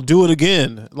like, well, do it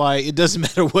again. Like, it doesn't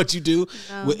matter what you do.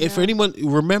 If anyone,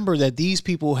 remember that these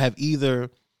people have either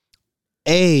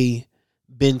A,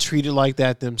 been treated like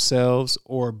that themselves,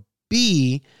 or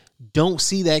B, don't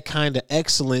see that kind of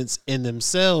excellence in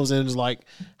themselves, and it's like,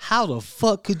 how the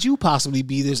fuck could you possibly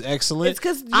be this excellent? It's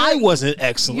 'cause I you're- wasn't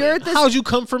excellent. you're the- How'd you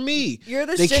come from me? You're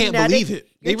the They can't genetic- believe it.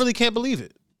 They you're- really can't believe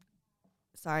it.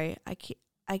 Sorry,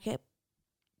 I get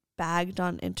bagged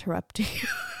on interrupting you.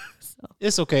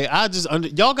 It's okay.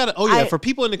 Y'all gotta. Oh yeah, I- for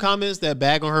people in the comments that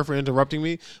bag on her for interrupting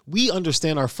me, we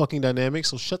understand our fucking dynamics.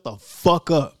 So shut the fuck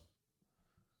up.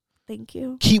 Thank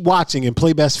you. Keep watching and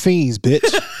play Best Fiends, bitch.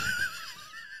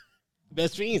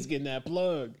 Best Fiends getting that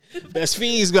plug. Best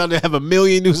Fiends gonna have 1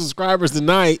 million new subscribers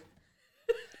tonight.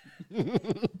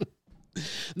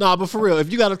 Nah, but for real,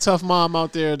 if you got a tough mom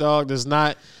out there, dog, there's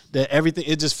not that everything,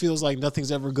 it just feels like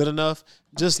nothing's ever good enough.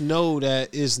 Just know that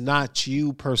it's not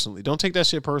you personally. Don't take that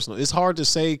shit personal. It's hard to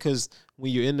say because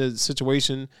when you're in the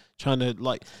situation trying to,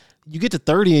 like, you get to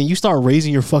 30 and you start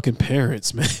raising your fucking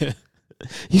parents, man.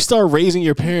 You start raising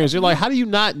your parents. You're like, how do you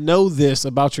not know this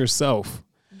about yourself?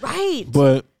 Right.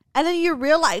 But And then you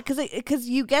realize, because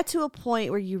you get to a point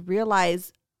where you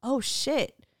realize, oh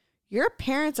shit, your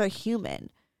parents are human.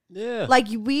 yeah, Like,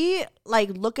 we like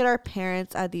look at our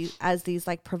parents as these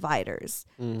like providers.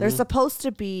 They're supposed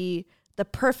to be the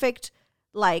perfect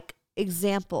like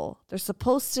example. They're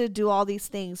supposed to do all these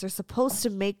things. They're supposed to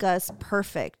make us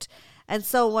perfect. And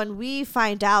so when we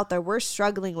find out that we're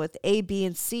struggling with A, B,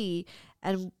 and C,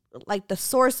 and like the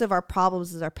source of our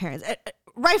problems is our parents,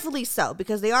 rightfully so,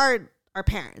 because they are our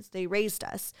parents. They raised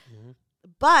us.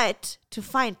 But to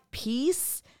find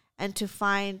peace and to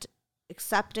find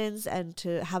acceptance and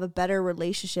to have a better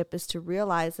relationship is to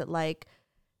realize that, like,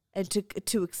 and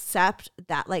to accept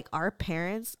that, like, our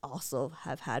parents also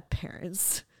have had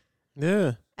parents.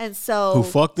 yeah. And so Who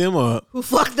fucked them up?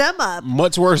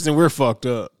 Much worse than we're fucked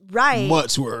up. Right.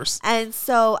 Much worse. And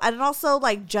so, and also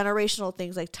like generational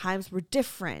things, like times were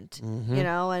different, you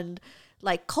know, and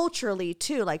like culturally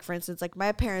too. Like, for instance, like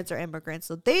my parents are immigrants,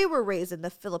 so they were raised in the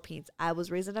Philippines. I was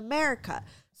raised in America.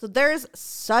 So there's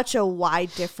such a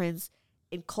wide difference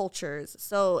in cultures.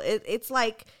 So it's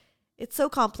like, it's so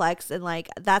complex. And like,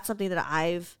 that's something that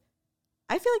I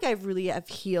feel like I really have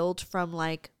healed from,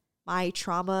 like, my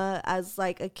trauma as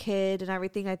like a kid and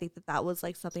everything. I think that was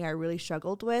like something I really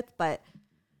struggled with, but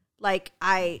like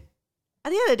at the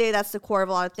end of the day, that's the core of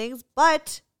a lot of things.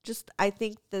 But just, I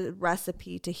think the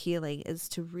recipe to healing is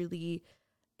to really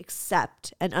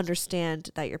accept and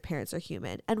understand that your parents are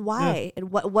human and why,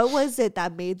 and what was it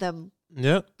that made them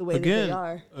Yep. the way that they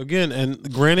are. Again,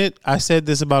 and granted, I said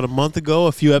this about a month ago,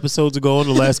 a few episodes ago on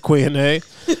the last Q&A,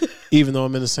 even though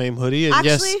I'm in the same hoodie. And Actually,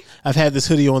 yes, I've had this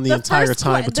hoodie on the entire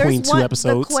time between two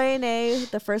episodes. The Q&A,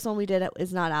 the first one we did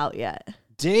is not out yet.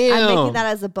 Damn. I'm making that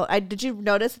as a did you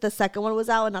notice that the second one was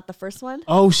out and not the first one?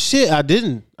 Oh, shit. I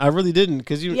didn't. I really didn't.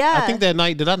 Because Yeah. I think that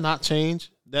night, did I not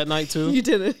change that night too? You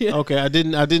didn't, yeah. Okay, I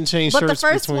didn't change But shirts the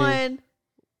first between. one,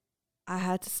 I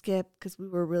had to skip because we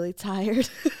were really tired.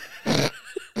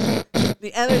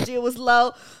 The energy was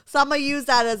low. So I'm going to use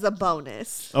that as a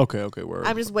bonus. Okay, word.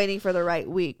 I'm just waiting for the right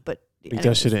week. But Think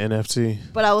that shit an NFT.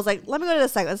 But I was like, let me go to the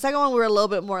second one. The second one, we were a little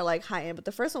bit more like high end. But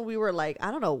the first one, we were like,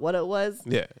 I don't know what it was.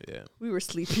 Yeah. We were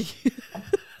sleepy.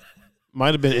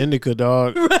 Might have been indica,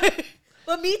 dog. Right.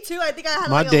 But me too. I think I had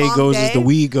My like a day long goes day. as the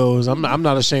weed goes. I'm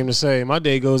not ashamed to say. My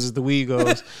day goes as the weed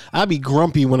goes. I be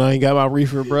grumpy when I ain't got my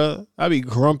reefer, bro. I be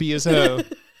grumpy as hell.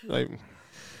 Like,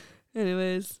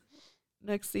 Anyways,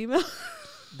 next email.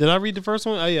 did I read the first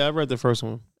one? Oh yeah, I read the first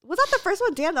one. Was that the first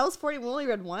one? Damn, that was 40. We only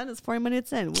read one. It's 40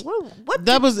 minutes in.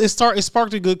 It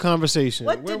sparked a good conversation.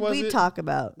 What did we talk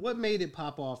about? What made it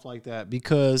pop off like that?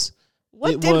 Because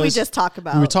what did we just talk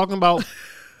about? We were talking about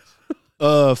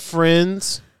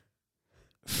friends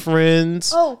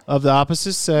of the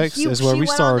opposite sex is where we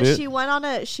started. She went on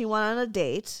a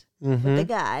date with the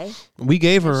guy. We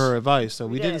gave her advice, so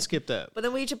we didn't skip that. But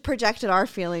then we just projected our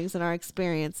feelings and our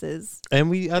experiences. And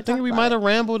I think we might have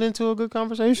rambled into a good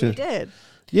conversation. We did.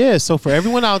 Yeah, so for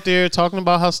everyone out there talking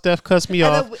about how Steph cussed me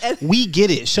off, we get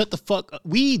it. Shut the fuck up.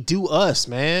 We do us,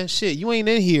 man. Shit, you ain't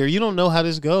in here. You don't know how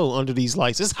this go under these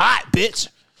lights. It's hot, bitch.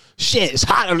 Shit, it's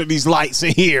hot under these lights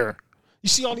in here. You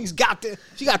see all these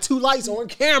she got 2 lights on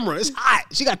camera. It's hot.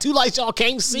 She got 2 lights y'all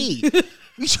can't see.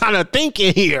 We trying to think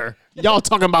in here. Y'all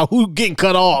talking about who getting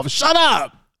cut off. Shut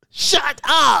up. Shut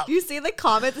up. You see the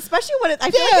comments, especially when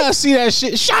I see that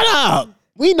shit. Shut up.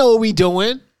 We know what we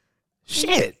doing.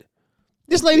 Shit.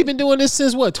 This lady been doing this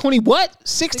since what? 20 what?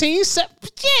 16?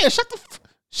 Yeah, shut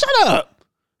up.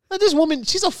 Let this woman,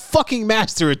 she's a fucking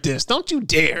master at this. Don't you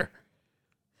dare.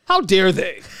 How dare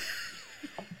they?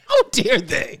 How dare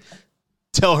they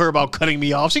tell her about cutting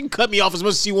me off? She can cut me off as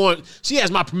much as she wants. She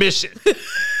has my permission.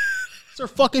 It's her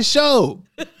fucking show.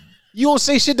 You don't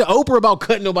say shit to Oprah about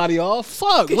cutting nobody off.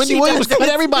 Fuck. Wendy Williams cut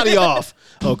everybody off.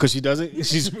 Oh, because she doesn't?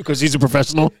 Because she's a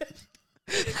professional?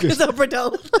 Because Oprah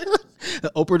don't.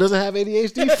 Oprah doesn't have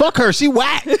ADHD? Fuck her. She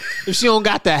whack if she don't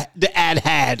got the ad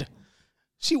had.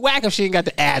 She whack if she ain't got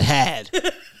the ad had.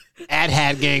 Ad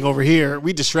had gang over here.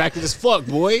 We distracted as fuck,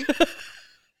 boy.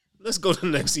 Let's go to the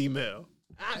next email.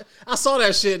 I saw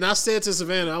that shit and I said to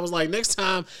Savannah, I was like, next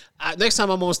time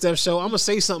I'm on Steph's show, I'm going to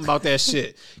say something about that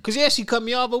shit. Because, yeah, she cut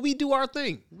me off, but we do our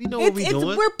thing. We know what we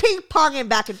doing. We're ping-ponging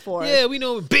back and forth. Yeah, we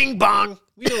know. Bing bong.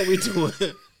 We know what we doing.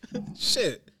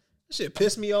 Shit. That shit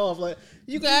pissed me off. Like,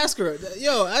 you can ask her,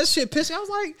 yo, that shit pissed me. I was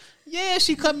like, yeah,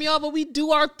 she cut me off, but we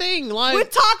do our thing.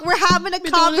 Like, we're having a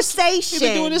conversation. We've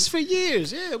been doing this for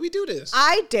years. Yeah, we do this.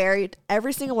 I dare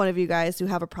every single one of you guys who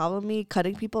have a problem with me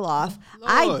cutting people off.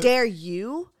 Lord. I dare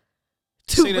you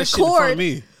to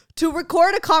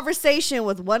record a conversation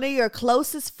with one of your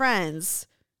closest friends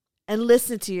and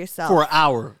listen to yourself for an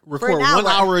hour. Record 1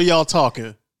 hour of y'all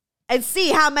talking and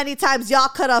see how many times y'all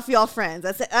cut off your friends.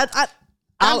 That's it.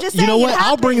 I'm just saying, you know what?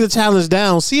 I'll bring the challenge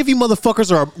down. See if you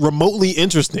motherfuckers are remotely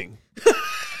interesting.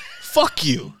 Fuck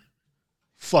you.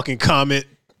 Fucking comment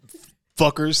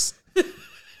fuckers.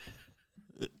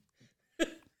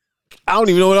 I don't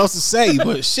even know what else to say,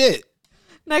 but shit.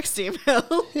 Next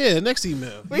email. Yeah, next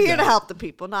email. We're here to help the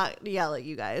people, not yell at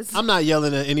you guys. I'm not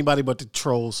yelling at anybody but the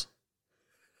trolls.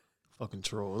 Fucking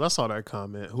trolls. I saw that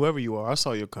comment. Whoever you are, I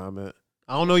saw your comment.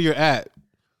 I don't know your at,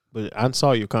 but I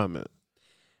saw your comment.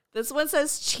 This one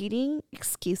says cheating,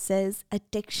 excuses,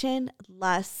 addiction,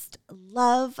 lust,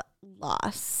 love,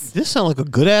 loss. This sounds like a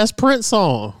good ass Prince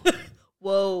song.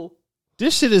 Whoa.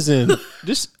 This shit is in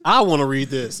this. I want to read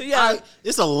this. Yeah.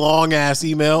 It's a long ass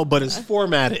email, but it's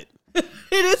formatted. It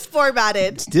is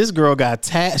formatted. This girl got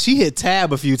tab. She hit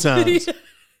tab a few times.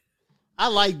 I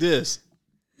like this.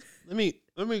 Let me.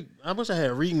 I wish I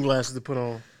had reading glasses to put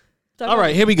on. All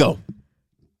right, here we go.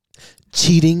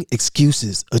 Cheating,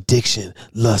 excuses, addiction,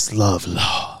 lust, love,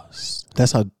 loss.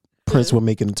 That's how Prince would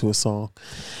make it into a song.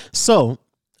 So,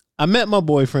 I met my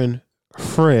boyfriend,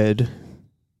 Fred,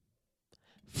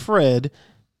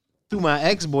 through my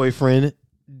ex-boyfriend,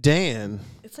 Dan.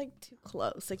 It's like too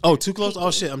close. Like, oh, too close?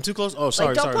 Oh, shit. I'm too close? Oh,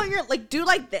 sorry, don't put your, do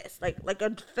like this. Like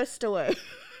a fist away.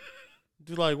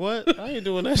 Do like what? I ain't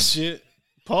doing that shit.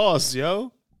 Pause,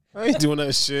 yo. I ain't doing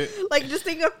that shit. Like, just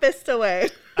take a fist away.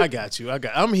 I got you.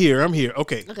 I'm here.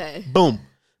 Okay. Okay. Boom.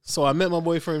 So I met my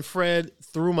boyfriend Fred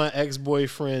through my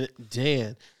ex-boyfriend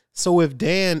Dan. So with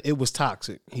Dan, it was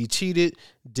toxic. He cheated,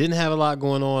 didn't have a lot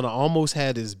going on. I almost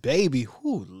had his baby.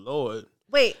 Whew, Lord.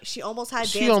 Wait, she almost had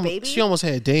Dan's baby? She almost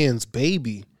had Dan's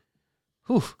baby.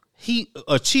 Whew.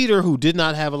 A cheater who did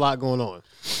not have a lot going on.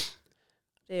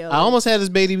 I almost had his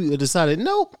baby, decided,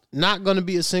 nope, not going to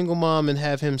be a single mom and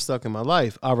have him stuck in my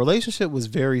life. Our relationship was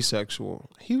very sexual.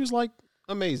 He was like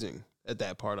amazing at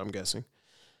that part, I'm guessing.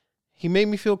 He made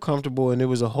me feel comfortable and it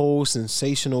was a whole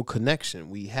sensational connection.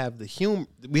 We have the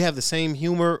same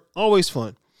humor, always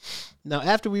fun. Now,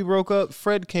 after we broke up,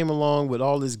 Fred came along with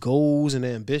all his goals and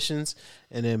ambitions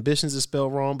is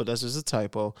spelled wrong, but that's just a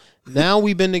typo. Now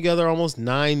we've been together almost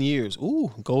 9 years.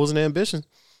 Ooh, goals and ambitions.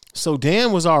 So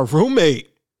Dan was our roommate.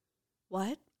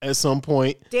 What? At some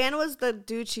point. Dan was the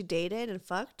dude she dated and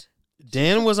fucked?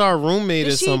 Dan was our roommate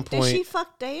at some point. Did she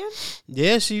fuck Dan?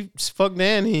 Yeah, she fucked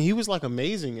Dan. He was like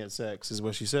amazing at sex, is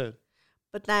what she said.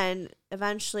 But then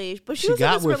eventually, but she She was in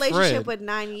got this with relationship Fred. with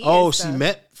 9 years. Oh, she so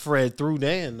met Fred through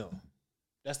Dan though.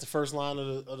 That's the first line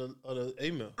of the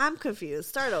email. I'm confused.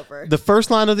 Start over. The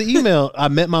first line of the email, I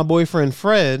met my boyfriend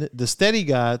Fred, the steady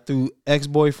guy, through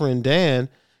ex-boyfriend Dan,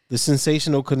 the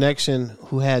sensational connection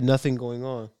who had nothing going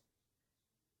on.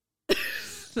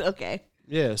 Okay.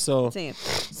 Yeah, so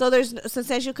there's a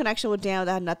sensational connection with Dan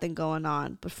that had nothing going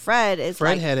on. But Fred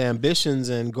had ambitions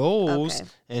and goals,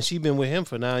 and she'd been with him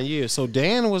for 9 years. So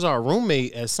Dan was our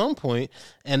roommate at some point,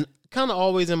 and kind of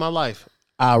always in my life.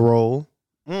 I roll.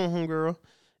 Girl.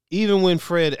 Even when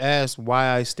Fred asked why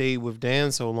I stayed with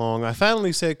Dan so long, I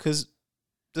finally said, because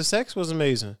the sex was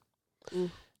amazing.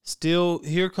 Still,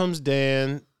 here comes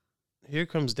Dan. Here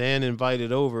comes Dan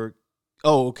invited over.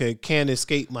 Oh, okay, can't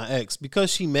escape my ex.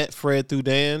 Because she met Fred through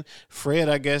Dan, Fred,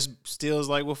 I guess, still is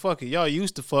like, well, fuck it. Y'all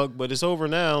used to fuck, but it's over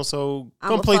now, so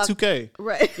come play 2K.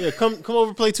 Right. Yeah, come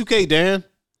over play 2K, Dan.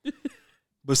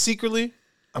 But secretly,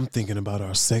 I'm thinking about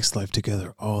our sex life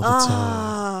together all the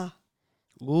time.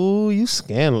 Ooh, you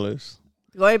scandalous.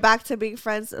 Going back to being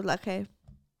friends, okay.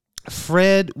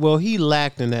 Fred, well, he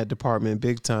lacked in that department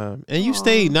big time. And you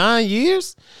stayed 9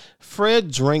 years?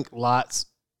 Fred drank lots.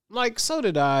 Like, so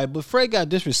did I, but Fred got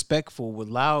disrespectful with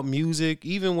loud music,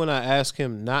 even when I asked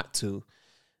him not to.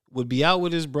 Would be out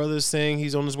with his brothers saying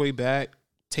he's on his way back,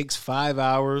 takes 5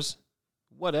 hours,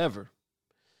 whatever.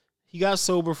 He got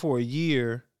sober for a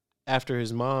year after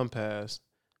his mom passed.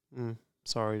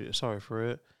 Sorry,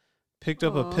 Fred. Picked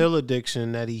up a pill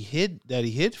addiction that he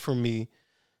hid from me,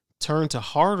 turned to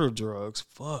harder drugs.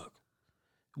 Fuck.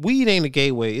 Weed ain't a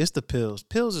gateway, it's the pills.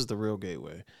 Pills is the real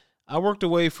gateway. I worked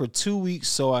away for 2 weeks,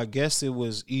 so I guess it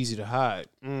was easy to hide.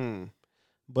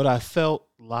 But I felt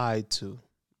lied to.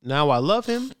 Now I love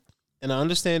him, and I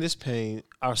understand his pain.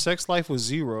 Our sex life was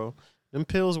zero. Them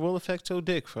pills will affect your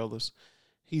dick, fellas.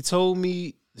 He told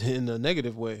me in a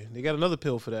negative way. They got another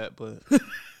pill for that, but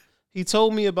he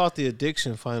told me about the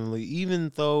addiction finally,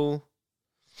 even though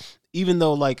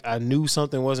like I knew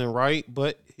something wasn't right,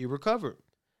 but he recovered.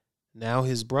 Now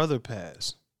his brother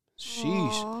passed.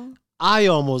 Sheesh. Aww. I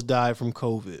almost died from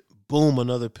COVID. Boom,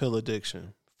 another pill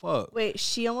addiction. Fuck. Wait,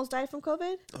 she almost died from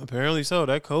COVID? Apparently so.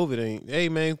 That COVID ain't. Hey,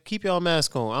 man, keep y'all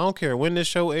mask on. I don't care when this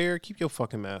show air. Keep your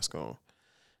fucking mask on.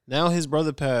 Now his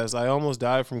brother passed. I almost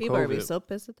died from People COVID. are be so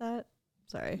pissed at that.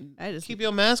 Sorry. I just keep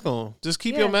your mask on. Just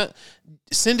keep your mask.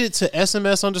 Send it to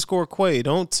SMS_Quay.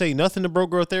 Don't say nothing to Broke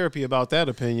Girl Therapy about that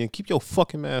opinion. Keep your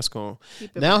fucking mask on.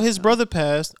 Now his brother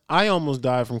passed. I almost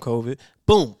died from COVID.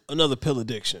 Boom, another pill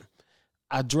addiction.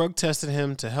 I drug tested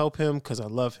him to help him because I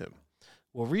love him.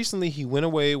 Well, recently he went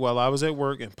away while I was at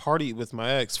work and partied with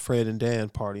my ex, Fred and Dan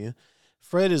partying.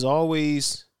 Fred is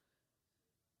always,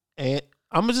 and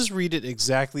I'm going to just read it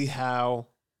exactly how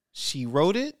she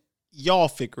wrote it. Y'all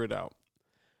figure it out.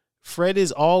 Fred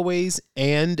is always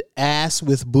and ass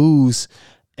with booze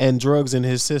and drugs in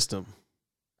his system.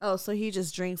 Oh, so he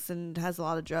just drinks and has a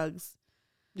lot of drugs.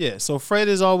 Yeah, so Fred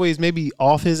is always maybe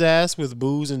off his ass with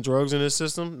booze and drugs in his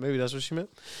system. Maybe that's what she meant.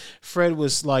 Fred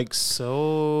was like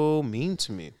so mean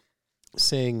to me,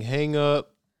 saying hang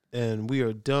up and we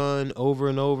are done over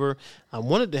and over. I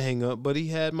wanted to hang up, but he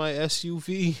had my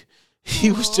SUV.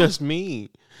 He was just mean.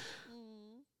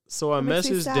 So I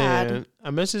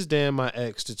messaged Dan, my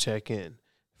ex, to check in.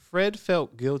 Fred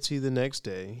felt guilty the next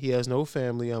day. He has no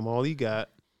family. I'm all he got.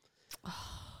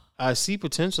 I see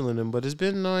potential in him, but it's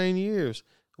been 9 years.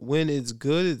 When it's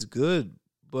good, it's good.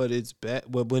 But it's bad.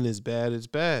 But when it's bad, it's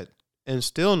bad. And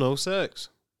still no sex.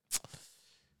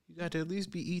 You got to at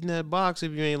least be eating that box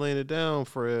if you ain't laying it down,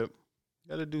 Fred.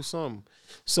 Got to do something.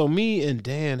 So me and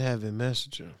Dan have been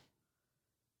messaging.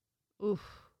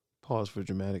 Oof. Pause for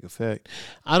dramatic effect.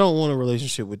 I don't want a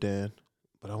relationship with Dan,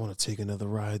 but I want to take another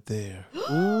ride there.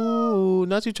 Ooh,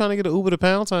 not you trying to get an Uber to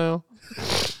Pound Town.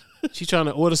 She trying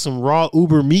to order some raw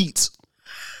Uber meats.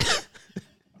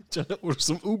 Trying to order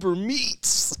some Uber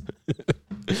meats.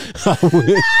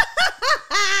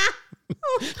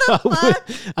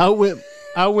 I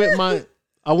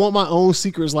want my own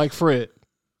secrets like Fred.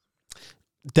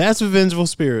 That's a vengeful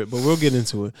spirit, but we'll get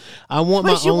into it. I want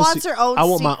my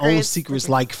own secrets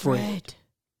like Fred.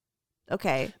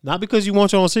 Okay. Not because you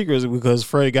want your own secrets, because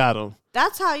Fred got them.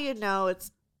 That's how you know it's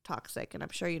toxic, and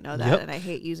I'm sure you know that. Yep. And I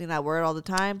hate using that word all the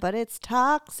time, but it's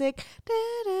toxic.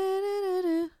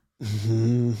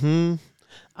 Mm-hmm.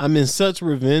 I'm in such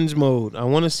revenge mode. I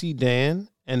want to see Dan,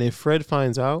 and if Fred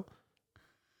finds out,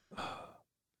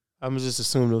 I'm just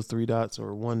assume those 3 dots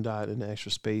or 1 dot in the extra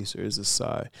space or is a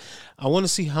sigh. I want to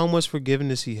see how much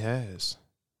forgiveness he has.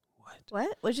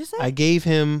 What? What'd you say? I gave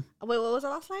him. Wait, what was the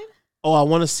last line? Oh, I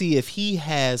want to see if he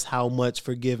has how much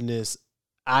forgiveness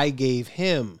I gave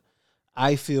him.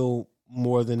 I feel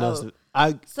more than us.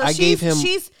 So I gave him.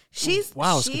 She's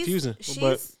wow, it's confusing.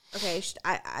 But okay.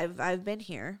 I've been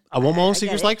here. I want my own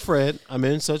secrets like Fred. I'm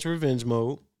in such revenge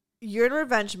mode. You're in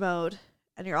revenge mode,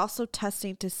 and you're also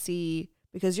testing to see,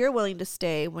 because you're willing to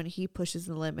stay when he pushes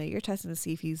the limit. You're testing to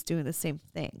see if he's doing the same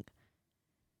thing.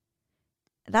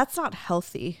 That's not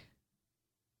healthy.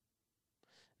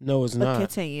 No, it's not.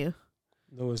 Continue.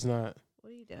 No, it's not.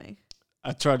 What are you doing?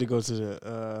 I tried to go to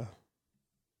the.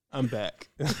 I'm back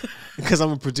because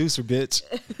I'm a producer, bitch.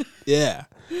 Yeah.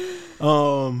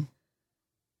 All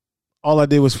I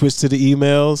did was switch to the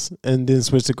emails and then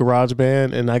switch to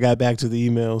GarageBand, and I got back to the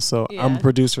emails. So I'm a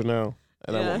producer now,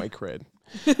 and I want my cred.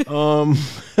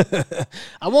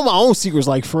 I want my own secrets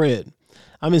like Fred.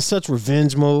 I'm in such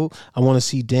revenge mode. I want to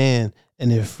see Dan,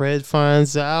 and if Fred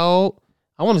finds out,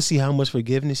 I want to see how much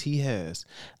forgiveness he has.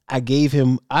 I gave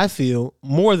him, I feel,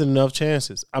 more than enough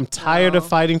chances. I'm tired of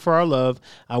fighting for our love.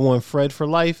 I want Fred for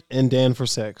life and Dan for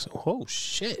sex. Oh,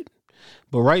 shit.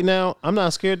 But right now, I'm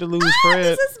not scared to lose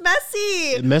Fred. This is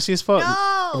messy. Messy as fuck.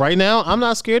 No. Right now, I'm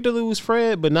not scared to lose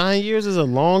Fred, but 9 years is a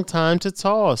long time to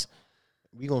toss.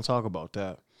 We're going to talk about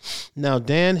that. Now,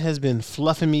 Dan has been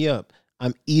fluffing me up.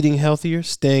 I'm eating healthier,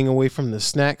 staying away from the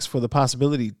snacks for the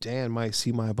possibility Dan might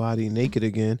see my body naked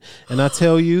again. And I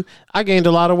tell you, I gained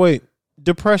a lot of weight,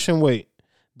 depression weight.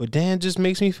 But Dan just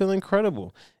makes me feel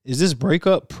incredible. Is this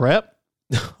breakup prep?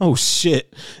 Oh,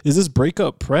 shit. Is this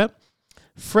breakup prep?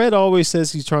 Fred always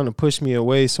says he's trying to push me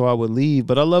away so I would leave,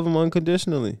 but I love him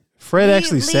unconditionally. Fred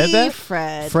actually said that?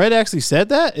 Fred actually said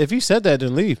that? If he said that,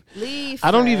 then leave. Leave,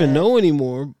 I don't even know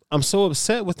anymore. I'm so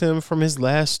upset with him from his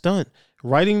last stunt.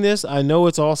 Writing this, I know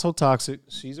it's also toxic.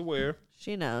 She's aware.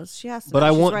 She knows. She has to. But I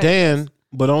want Dan,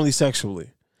 but only sexually.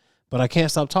 But I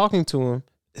can't stop talking to him.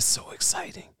 It's so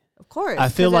exciting. Of course. I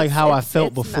feel like how I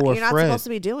felt before Fred. You're not supposed to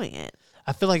be doing it.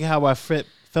 I feel like how I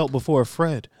felt before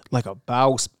Fred. Like a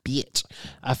boss bitch.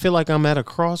 I feel like I'm at a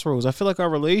crossroads. I feel like our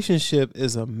relationship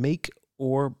is a make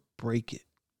or break it.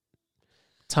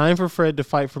 Time for Fred to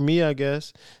fight for me, I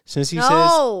guess. Since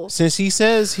he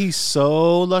says he's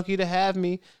so lucky to have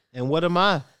me. And what am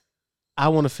I? I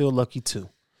want to feel lucky too.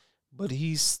 But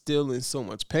he's still in so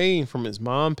much pain from his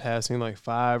mom passing like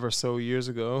 5 or so years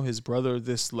ago. His brother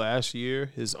this last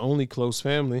year, his only close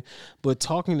family. But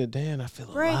talking to Dan, I feel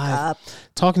alive.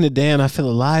 Talking to Dan, I feel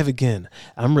alive again.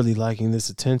 I'm really liking this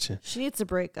attention. She needs to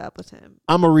break up with him.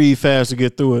 I'm going to read fast to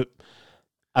get through it.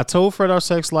 I told Fred our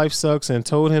sex life sucks and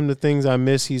told him the things I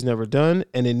miss he's never done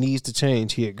and it needs to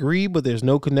change. He agreed, but there's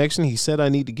no connection. He said I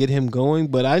need to get him going,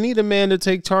 but I need a man to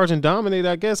take charge and dominate,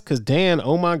 I guess, because Dan,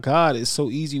 oh my God, it's so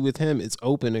easy with him. It's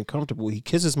open and comfortable. He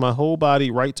kisses my whole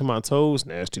body right to my toes.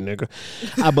 Nasty nigga.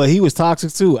 But he was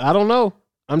toxic too. I don't know.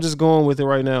 I'm just going with it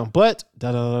right now. But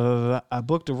I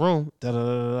booked a room.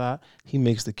 He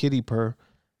makes the kitty purr.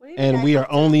 And we are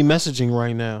only messaging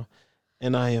right now.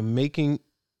 And I'm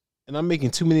making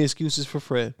too many excuses for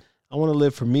Fred. I want to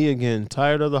live for me again.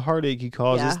 Tired of the heartache he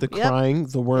causes, the crying,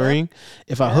 the worrying.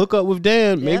 If I hook up with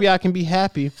Dan, maybe I can be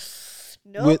happy.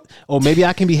 Or maybe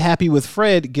I can be happy with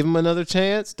Fred. Give him another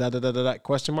chance.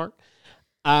 Question mark.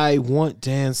 I want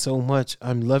Dan so much.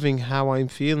 I'm loving how I'm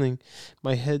feeling.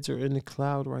 My heads are in the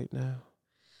cloud right now.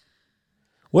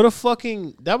 What a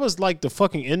fucking... That was like the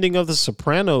fucking ending of The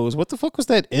Sopranos. What the fuck was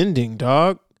that ending,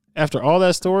 dog? After all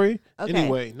that story? Okay.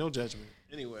 Anyway, no judgment.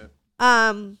 Anyway.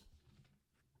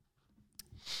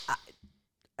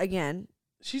 Again,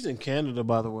 she's in Canada,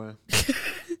 by the way.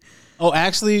 Oh,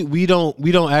 actually, we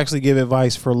don't actually give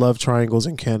advice for love triangles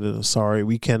in Canada. Sorry,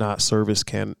 we cannot service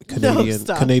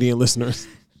Canadian listeners.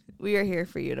 We are here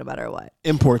for you no matter what.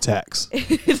 Import tax.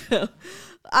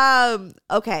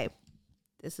 Okay.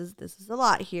 This is a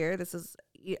lot here. This is,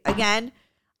 again,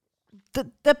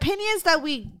 the opinions that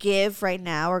we give right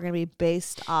now are going to be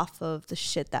based off of the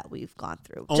shit that we've gone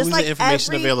through. Only just like the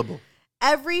information available.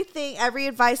 Every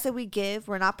advice that we give,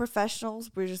 we're not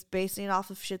professionals. We're just basing it off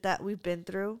of shit that we've been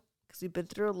through because we've been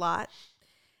through a lot.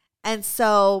 And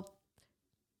so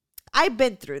I've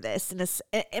been through this,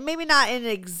 and maybe not in an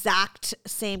exact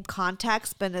same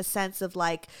context, but in a sense of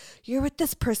like, you're with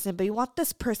this person, but you want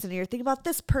this person, and you're thinking about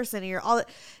this person, and you're all,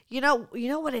 you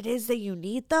know what it is that you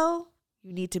need though?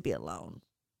 You need to be alone.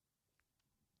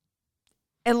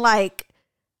 And like,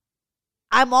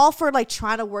 I'm all for like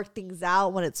trying to work things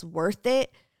out when it's worth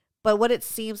it. But what it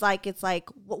seems like, it's like,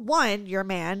 one, your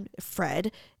man,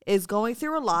 Fred, is going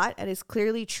through a lot and is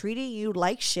clearly treating you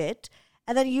like shit.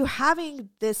 And then you having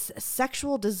this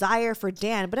sexual desire for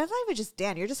Dan, but it's not even just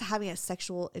Dan. You're just having a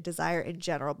sexual desire in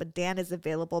general. But Dan is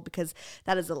available because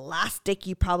that is the last dick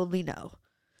you probably know.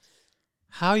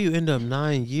 How you end up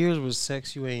 9 years with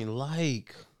sex you ain't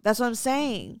like? That's what I'm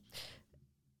saying.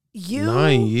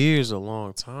 9 years a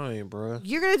long time, bro.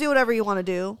 You're going to do whatever you want to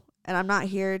do. And I'm not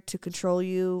here to control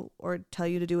you or tell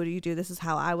you to do what you do. This is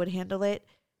how I would handle it.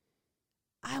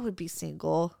 I would be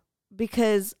single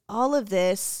because all of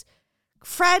this,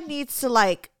 Fred needs to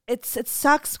like, it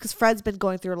sucks because Fred's been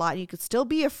going through a lot and you could still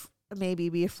be maybe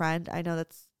be a friend. I know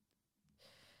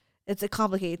it's a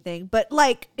complicated thing, but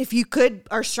like if you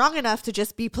are strong enough to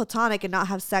just be platonic and not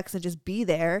have sex and just be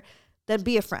there, then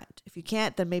be a friend. If you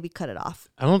can't, then maybe cut it off.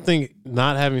 I don't think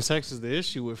not having sex is the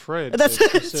issue with Fred. That's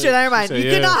shit. Never mind. You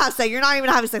cannot have sex. You're not even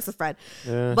having sex with Fred.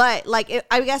 Yeah. But like,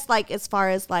 I guess like as far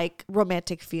as like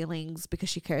romantic feelings because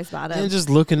she cares about him and just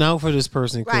looking out for this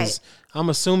person. Because right. I'm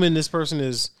assuming this person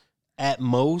is at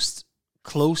most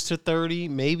close to 30,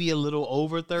 maybe a little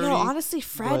over 30. Yo, honestly,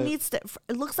 Fred needs to.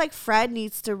 It looks like Fred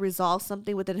needs to resolve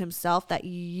something within himself that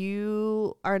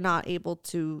you are not able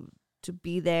to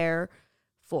be there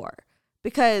for.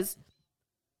 Because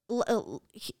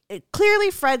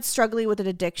clearly Fred's struggling with an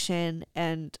addiction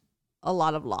and a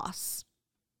lot of loss.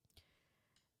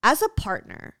 As a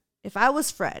partner, if I was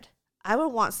Fred, I would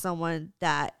want someone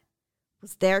that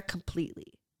was there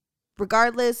completely,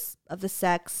 regardless of the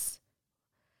sex.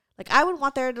 Like I would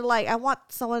want I want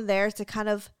someone there to kind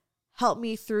of help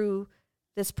me through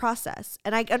this process.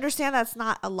 And I understand that's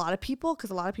not a lot of people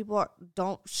because a lot of people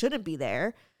shouldn't be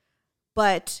there,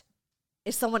 but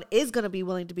if someone is going to be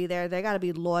willing to be there, they got to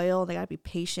be loyal, they got to be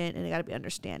patient, and they got to be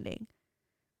understanding.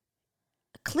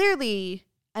 Clearly,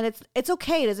 and it's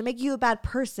okay. It doesn't make you a bad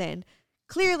person.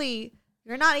 Clearly,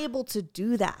 you're not able to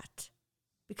do that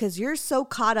because you're so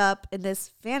caught up in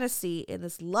this fantasy, in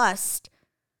this lust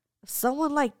of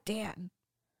someone like Dan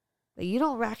that you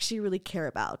don't actually really care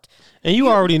about. And you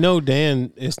already know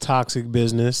Dan is toxic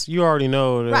business. You already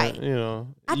know that, right. You know,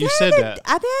 you said that.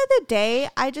 At the end of the day,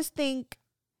 I just think,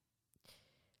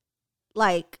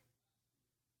 like,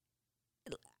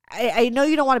 I know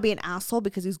you don't want to be an asshole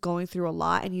because he's going through a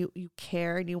lot and you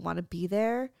care and you want to be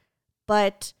there,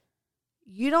 but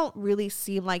you don't really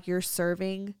seem like you're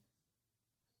serving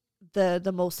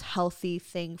the most healthy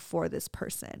thing for this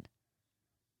person.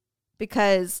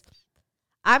 Because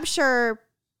I'm sure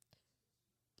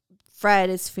Fred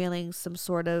is feeling some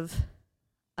sort of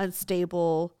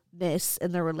unstableness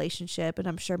in the relationship, and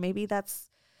I'm sure maybe that's,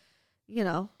 you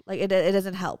know, like it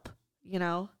doesn't help. You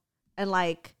know, and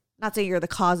like, not saying you're the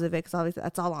cause of it because obviously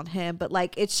that's all on him, but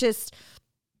like, it's just,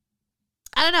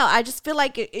 I don't know. I just feel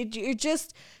like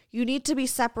you need to be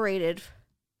separated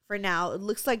for now. It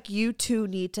looks like you two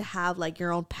need to have like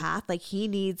your own path. Like he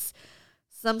needs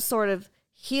some sort of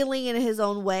healing in his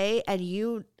own way. And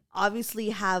you obviously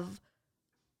have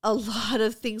a lot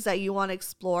of things that you want to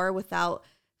explore without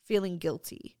feeling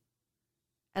guilty.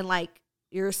 And like,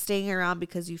 you're staying around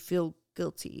because you feel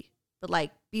guilty. But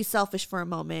like, be selfish for a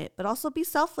moment, but also be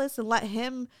selfless and let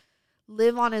him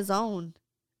live on his own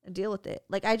and deal with it.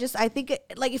 Like, I think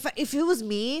like if it was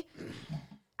me,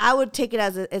 I would take it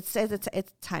as it says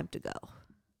it's time to go.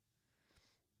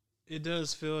 It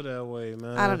does feel that way,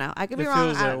 man. I don't know. I could be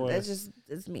wrong.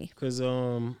 It's me. Because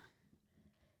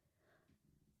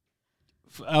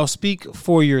I'll speak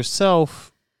for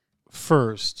yourself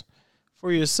first.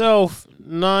 For yourself,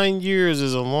 9 years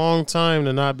is a long time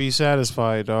to not be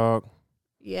satisfied, dog.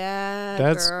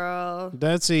 Yeah, girl.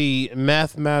 That's a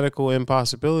mathematical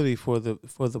impossibility for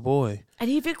the boy.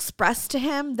 And you've expressed to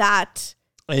him that.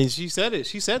 And she said it.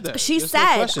 She said that. She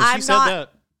said, "I'm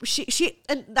not." She,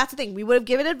 and that's the thing. We would have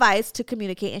given advice to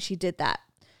communicate, and she did that.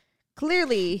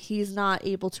 Clearly, he's not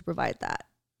able to provide that.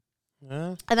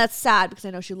 Yeah. And that's sad because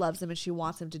I know she loves him and she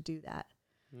wants him to do that.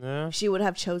 Yeah. She would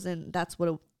have chosen. That's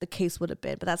what the case would have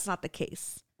been, but that's not the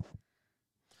case.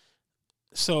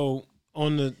 So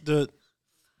on the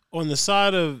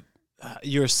side of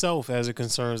yourself as it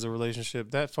concerns the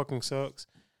relationship, that fucking sucks,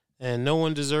 and no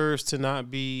one deserves to not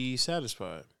be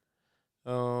satisfied.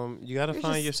 You got to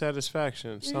find your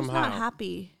satisfaction you're somehow. Just not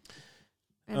happy.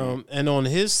 And on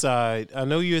his side, I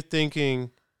know you're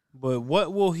thinking, but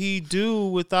what will he do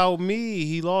without me?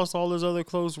 He lost all his other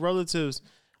close relatives.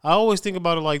 I always think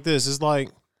about it like this. It's like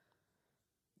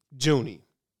Junie.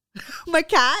 My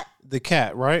cat? The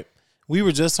cat, right? We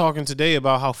were just talking today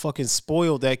about how fucking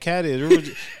spoiled that cat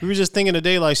is. We were just thinking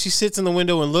today, like, she sits in the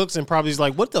window and looks and probably is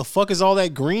like, what the fuck is all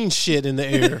that green shit in the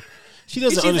air? She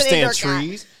doesn't understand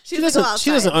trees. She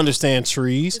doesn't understand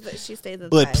trees. She stays inside.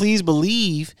 But please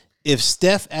believe, if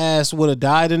Steph ass would have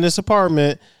died in this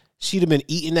apartment, she'd have been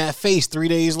eating that face 3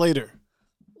 days later.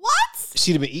 What?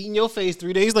 She'd have been eating your face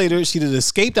 3 days later. She'd have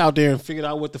escaped out there and figured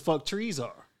out what the fuck trees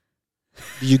are.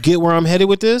 Do you get where I'm headed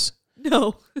with this?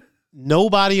 No.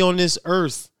 Nobody on this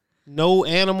earth No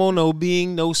animal, no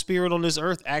being, no spirit on this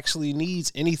earth actually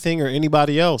needs anything or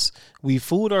anybody else. We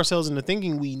fooled ourselves into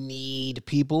thinking we need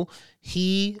people.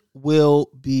 He will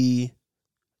be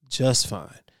just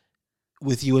fine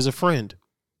with you as a friend.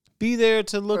 Be there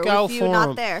to look out for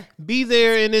him. There. Be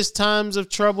there in his times of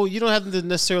trouble. You don't have to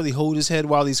necessarily hold his head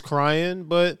while he's crying,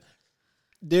 but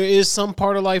there is some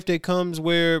part of life that comes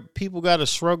where people got to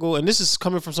struggle. And this is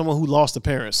coming from someone who lost a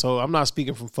parent. So I'm not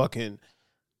speaking from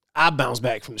I bounce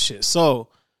back from the shit. So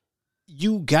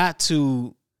you got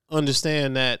to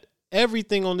understand that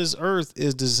everything on this earth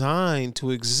is designed to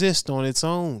exist on its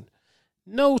own.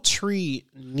 No tree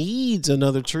needs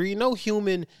another tree. No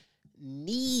human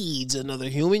needs another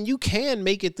human. You can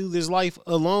make it through this life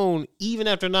alone, even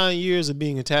after 9 years of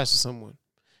being attached to someone.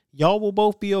 Y'all will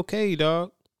both be okay,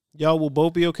 dog. Y'all will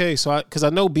both be okay. So, because I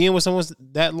know being with someone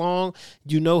that long,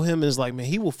 you know him is like, man,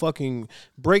 he will fucking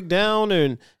break down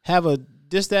and have a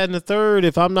this, that, and the third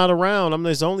if I'm not around. I'm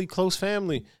his only close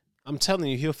family. I'm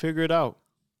telling you, he'll figure it out.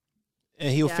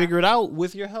 And he'll figure it out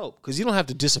with your help. Because you don't have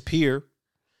to disappear.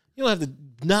 You don't have to,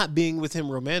 not being with him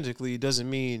romantically doesn't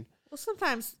mean. Well,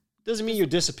 sometimes. Doesn't mean you're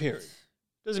disappearing.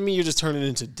 Doesn't mean you're just turning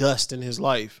into dust in his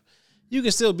life. You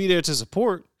can still be there to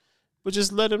support, but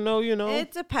just let him know,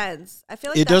 It depends. I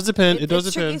feel like it does depend. It does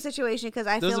it's depend. a tricky situation because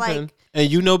I feel like. And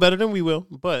you know better than we will,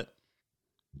 but.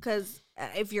 Because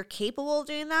if you're capable of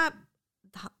doing that,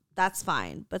 that's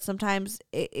fine. But sometimes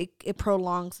it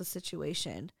prolongs the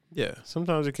situation. Yeah,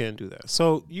 sometimes it can do that.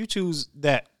 So you choose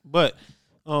that. But,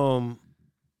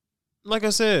 like I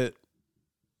said,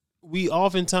 we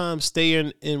oftentimes stay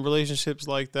in relationships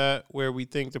like that where we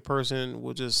think the person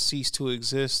will just cease to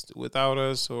exist without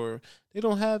us or they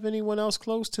don't have anyone else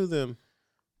close to them.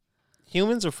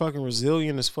 Humans are fucking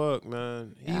resilient as fuck,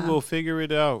 man. Yeah. He will figure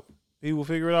it out. He will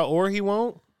figure it out or he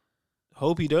won't.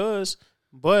 Hope he does.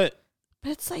 But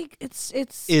it's like it's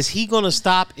is he going to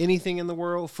stop anything in the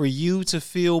world for you to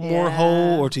feel more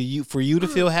whole or for you to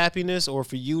feel happiness or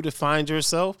for you to find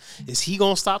yourself? Is he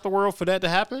going to stop the world for that to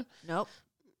happen? Nope.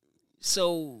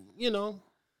 So, you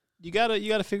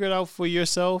gotta figure it out for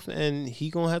yourself, and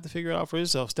he gonna have to figure it out for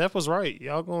himself. Steph was right.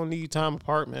 Y'all gonna need time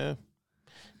apart, man.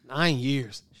 9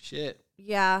 years. Shit.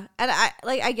 Yeah. And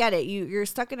I get it. You're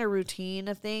stuck in a routine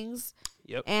of things.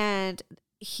 Yep. And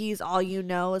he's all you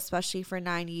know, especially for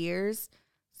 9 years.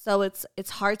 So it's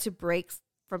hard to break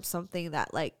from something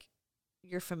that like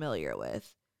you're familiar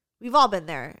with. We've all been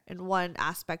there in one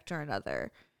aspect or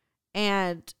another.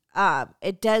 And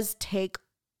it does take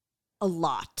a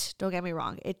lot. Don't get me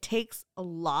wrong. It takes a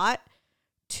lot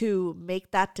to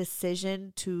make that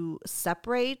decision to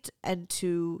separate and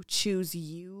to choose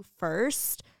you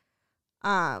first.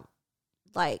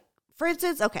 Like, for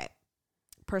instance, okay,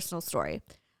 personal story.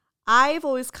 I've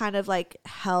always kind of like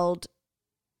for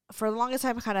the longest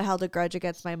time, kind of held a grudge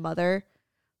against my mother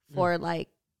for like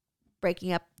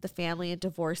breaking up the family and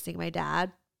divorcing my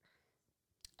dad.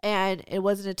 And it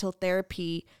wasn't until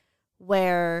therapy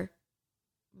where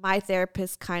my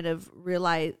therapist kind of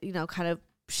realized, kind of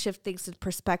shift things in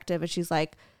perspective. And she's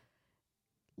like,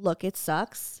 look, it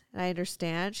sucks. And I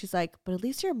understand. She's like, but at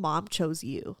least your mom chose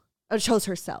you or chose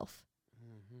herself.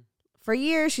 Mm-hmm. For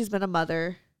years, she's been a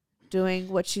mother doing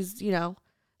what she's,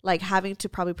 like having to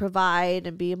probably provide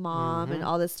and be a mom and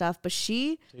all this stuff. But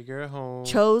she take her at home.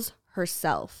 Chose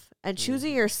herself. And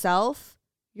choosing yourself,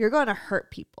 you're going to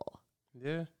hurt people.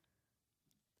 Yeah.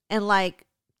 And like,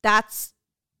 that's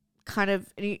kind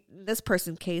of in this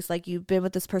person's case, like you've been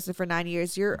with this person for 9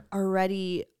 years, you're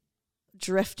already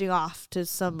drifting off to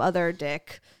some other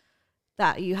dick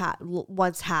that you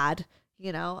once had,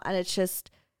 and it's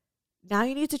just now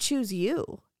you need to choose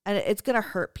you, and it's gonna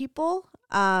hurt people,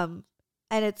 and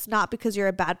it's not because you're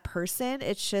a bad person,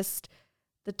 it's just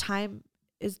the time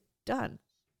is done,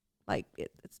 like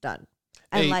it's done.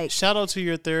 And hey, shout out to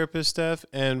your therapist, Steph,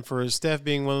 and for Steph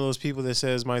being one of those people that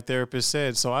says my therapist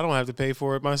said, so I don't have to pay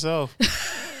for it myself.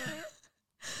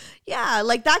 Yeah,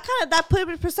 like that put it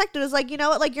in perspective. Is like,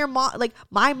 what, like your mom, like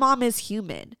my mom is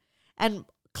human, and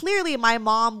clearly my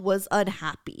mom was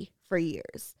unhappy for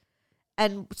years,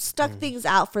 and stuck things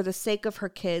out for the sake of her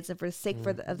kids and for the sake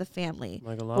of the family.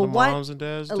 Like a lot of moms and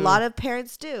dads do. A lot of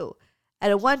parents do,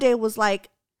 and one day was like,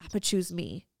 I'm gonna choose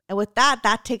me. And with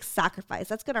that takes sacrifice.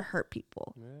 That's going to hurt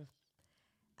people. Yeah.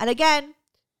 And again,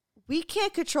 we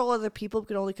can't control other people. We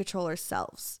can only control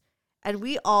ourselves. And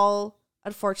we all,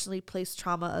 unfortunately, place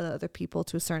trauma on other people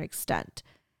to a certain extent.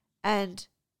 And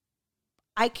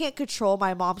I can't control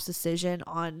my mom's decision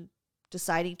on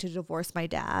deciding to divorce my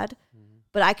dad. Mm-hmm.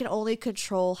 But I can only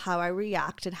control how I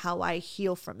react and how I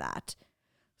heal from that.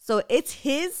 So it's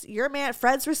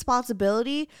Fred's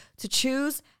responsibility to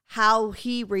choose how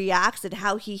he reacts and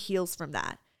how he heals from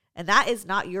that. And that is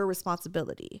not your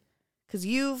responsibility because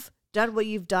you've done what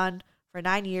you've done for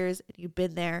 9 years and you've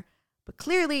been there, but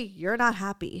clearly you're not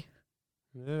happy.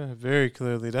 Yeah, very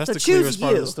clearly. That's So the choose clearest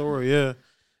part of you. the story. Yeah.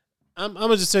 I'm going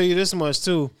to just tell you this much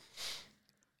too.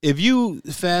 If you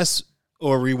fast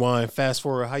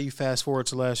forward, how you fast forward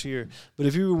to last year. But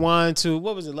if you rewind to,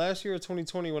 what was it, last year or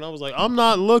 2020 when I was like, I'm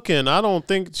not looking. I don't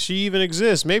think she even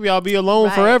exists. Maybe I'll be alone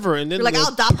Right. forever. And then You're like,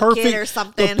 I'll adopt a kid or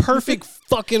something. The perfect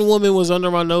fucking woman was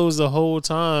under my nose the whole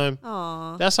time.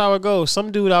 Aw. That's how it goes.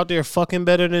 Some dude out there fucking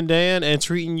better than Dan and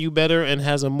treating you better and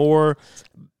has a more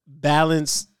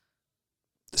balanced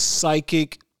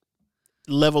psychic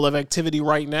level of activity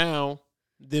right now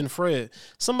than Fred.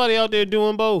 Somebody out there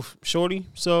doing both, Shorty.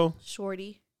 So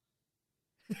Shorty.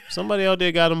 somebody out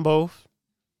there got them both.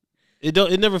 It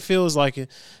never feels like it.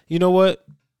 You know what?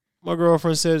 My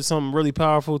girlfriend said something really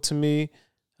powerful to me.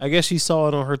 I guess she saw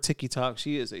it on her TikTok.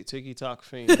 She is a TikTok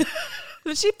fiend.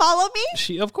 Did she follow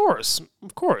me? Of course.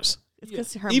 It's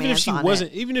because her Even if man's she on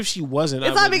wasn't, it. even if she wasn't,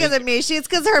 It's not because of me. It's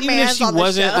because her even man's if she on the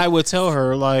wasn't, show. I would tell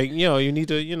her like, you need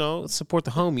to, support the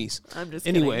homies. I'm just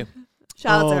anyway. kidding.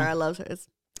 Shout out to her. I love her.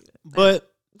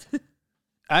 But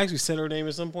I actually said her name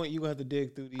at some point. You have to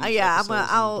dig through these. Yeah, episodes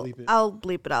and I'll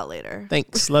bleep it out later.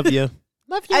 Thanks, love you.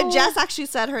 Love you. And Jess actually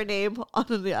said her name on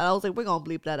the. I was like, we're gonna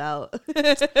bleep that out.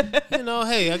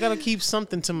 Hey, I gotta keep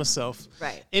something to myself.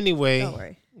 Right. Anyway, Don't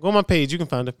worry. Go on my page. You can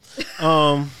find it.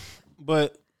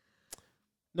 But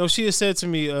no, she has said to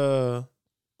me,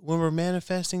 when we're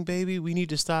manifesting, baby, we need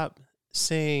to stop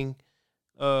saying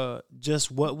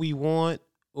just what we want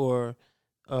or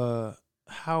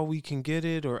how we can get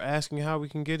it or asking how we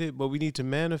can get it, but we need to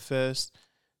manifest.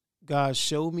 God,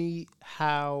 show me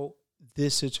how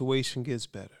this situation gets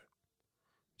better.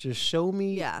 Just show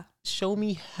me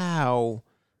how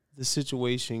the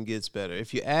situation gets better.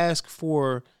 If you ask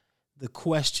for the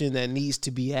question that needs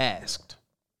to be asked,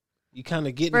 you kind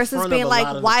of get in Versus front being of a like,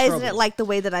 lot of the why isn't trouble. it like the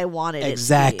way that I wanted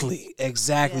Exactly. it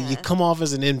to be? You come off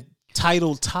as an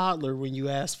entitled toddler when you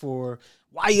ask for,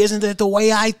 why isn't it the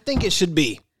way I think it should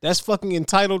be? That's fucking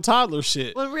entitled toddler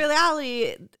shit. Well, in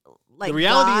reality, like The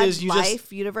reality God, is you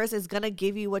life, universe is gonna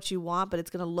give you what you want, but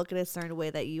it's gonna look at a certain way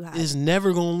that you have. It's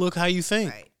never going to look how you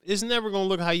think. Right. It's never going to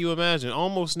look how you imagine.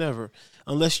 Almost never.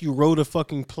 Unless you wrote a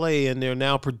fucking play and they're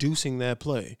now producing that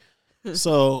play.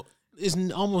 So it's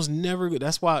almost never good.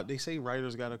 That's why they say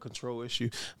writers got a control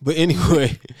issue. But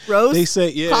anyway, Rose, they say,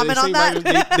 yeah, comment they say on that.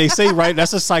 writers, they say right.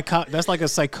 That's that's like a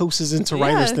psychosis into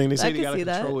writers thing. They I say they can got a see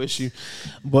that. control issue.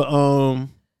 But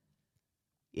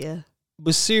Yeah.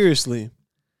 But seriously,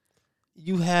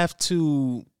 you have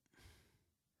to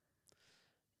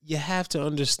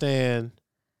understand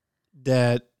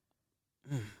that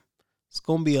it's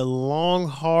going to be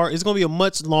it's going to be a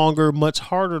much longer, much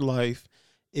harder life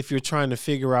if you're trying to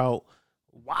figure out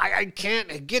why I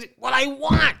can't get what I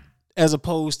want, as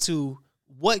opposed to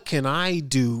what can I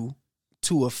do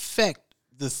to affect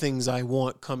the things I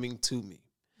want coming to me.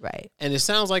 Right. And it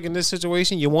sounds like in this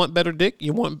situation, you want better dick,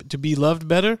 you want to be loved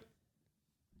better.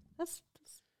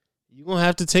 You're going to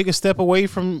have to take a step away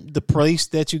from the place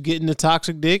that you're getting the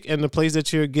toxic dick and the place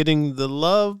that you're getting the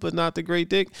love, but not the great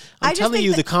dick. I'm telling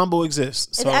you, the combo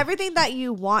exists. In So everything that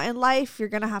you want in life, you're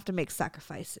going to have to make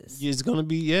sacrifices. it's going to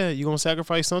be, you're going to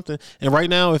sacrifice something. And right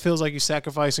now, it feels like you're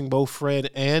sacrificing both Fred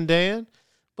and Dan.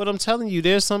 But I'm telling you,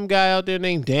 there's some guy out there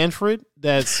named Danfred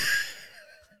that's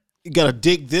got a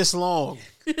dick this long.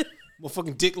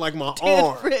 Motherfucking dick like my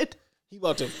arm. He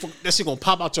about to, that shit gonna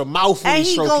pop out your mouth when And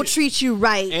he he stroke gonna it. treat you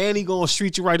right. And he gonna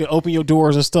treat you right and open your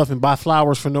doors and stuff and buy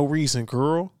flowers for no reason,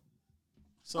 girl.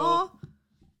 So Aw,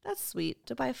 that's sweet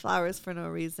to buy flowers for no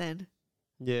reason.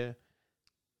 yeah,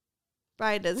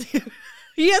 Brian does.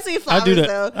 He has to be flowers I do that.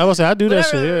 though. I would say I do that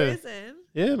Whatever the shit. reason.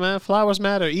 Yeah, man. Flowers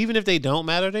matter, even if they don't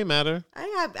matter. They matter.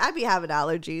 I'd be having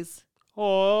allergies.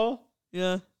 Oh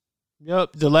yeah.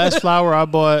 Yep. The last flower I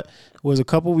bought was a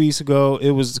couple weeks ago. It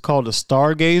was called a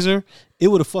Stargazer. It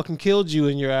would have fucking killed you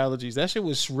in your allergies. That shit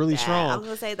was really strong. I'm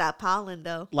gonna say that pollen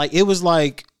though. Like, it was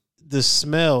like the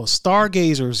smell.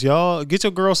 Stargazers, y'all. Get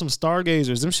your girl some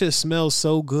Stargazers. Them shit smells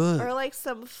so good. Or like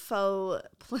some faux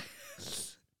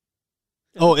plants.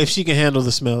 Oh, if she can handle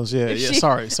the smells. Yeah, If yeah. she-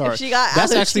 Sorry. if she got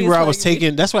That's actually allergies where I was like me.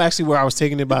 taking. That's where I was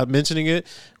taking it by mentioning it.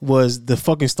 Was the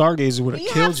fucking Stargazer would have We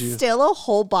killed have you. still a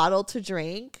whole bottle to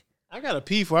drink. I gotta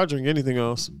pee before I drink anything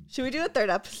else. Should we do a third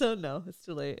episode? No, it's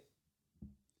too late.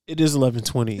 It is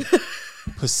 11:20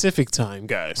 Pacific time,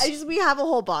 guys. We have a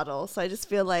whole bottle, so I just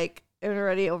feel like we're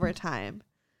already over time.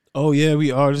 Oh yeah,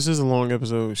 we are. This is a long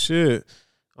episode. Shit.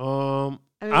 I mean,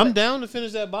 I'm down to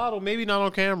finish that bottle. Maybe not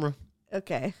on camera.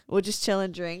 Okay, we'll just chill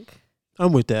and drink.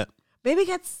 I'm with that. Maybe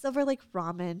get Silver Lake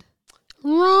ramen.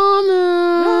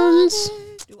 Ramens.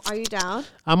 Are you down?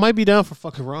 I might be down for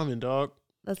fucking ramen, dog.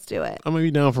 Let's do it. I might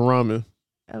be down for ramen.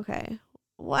 Okay.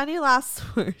 Well, any last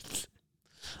words?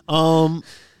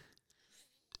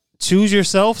 Choose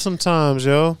yourself sometimes,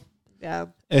 yo. Yeah.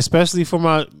 Especially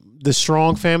for the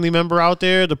strong family member out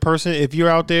there, the person, if you're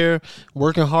out there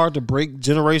working hard to break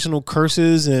generational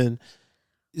curses and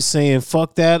saying,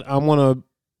 fuck that, I want to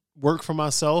work for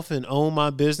myself and own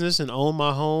my business and own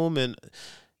my home. And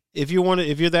if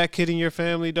you're that kid in your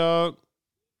family, dog,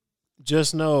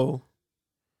 just know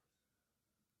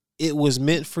it was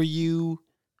meant for you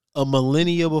a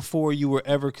millennia before you were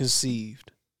ever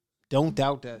conceived. Don't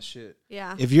doubt that shit.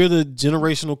 Yeah. If you're the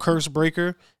generational curse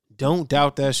breaker, don't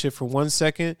doubt that shit for 1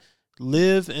 second.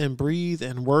 Live and breathe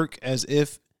and work as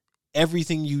if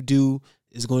everything you do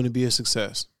is going to be a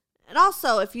success. And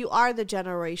also, if you are the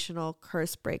generational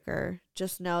curse breaker,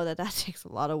 just know that takes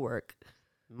a lot of work.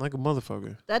 Like a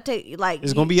motherfucker.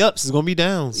 It's gonna be ups, it's gonna be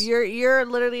downs. You're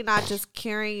literally not just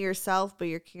carrying yourself, but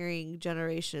you're carrying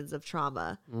generations of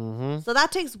trauma. Mm-hmm. So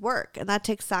that takes work and that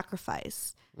takes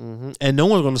sacrifice. Mm-hmm. And no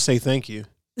one's gonna say thank you.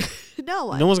 No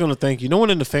one. No one's gonna thank you. No one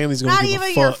in the family's gonna not give a fuck.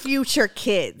 Not even your future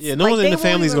kids. Yeah, no one in the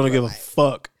family's gonna give a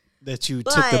fuck that you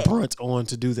took the brunt on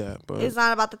to do that. But it's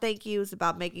not about the thank you. It's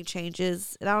about making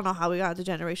changes. And I don't know how we got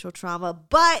into generational trauma,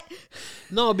 but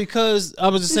no, because I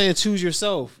was just saying, choose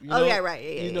yourself. You know? Yeah, right.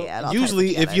 Yeah.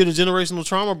 Usually, if you're the generational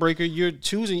trauma breaker, you're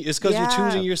choosing. It's because you're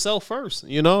choosing yourself first.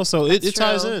 You know, so it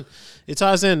ties in. It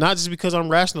ties in not just because I'm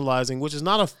rationalizing, which is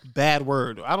not a bad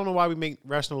word. I don't know why we make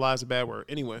rationalize a bad word.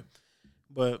 Anyway,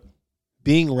 but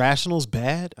being rational is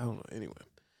bad. I don't know. Anyway.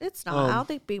 It's not. I don't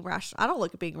think being rational. I don't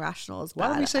look at being rational as bad.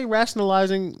 Why do we say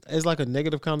rationalizing as like a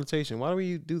negative connotation? Why do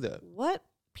we do that? What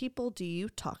people do you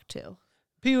talk to?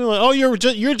 People are like, oh,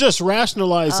 you're just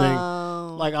rationalizing.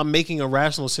 Like I'm making a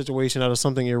rational situation out of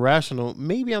something irrational.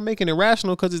 Maybe I'm making it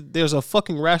rational because there's a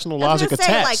fucking rational logic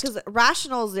attached. Because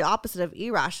rational is the opposite of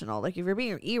irrational. Like if you're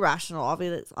being irrational,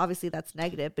 obviously that's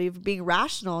negative. But if you're being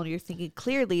rational and you're thinking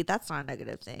clearly, that's not a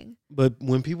negative thing. But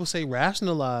when people say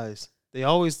rationalize, they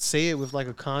always say it with like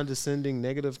a condescending,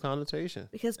 negative connotation.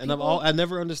 Because I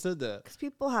never understood that. Because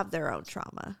people have their own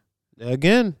trauma.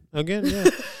 Again, yeah.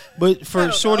 But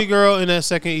for Shorty Girl in that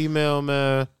second email,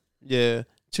 man, yeah,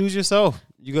 choose yourself.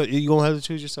 You're gonna have to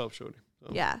choose yourself, Shorty.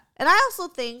 So. Yeah, and I also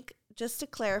think, just to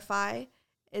clarify,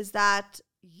 is that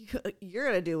you're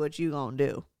gonna do what you gonna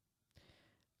do.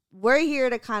 We're here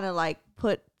to kind of like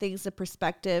put things in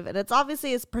perspective, and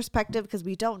it's perspective because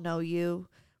we don't know you.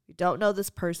 We don't know this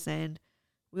person.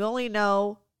 We only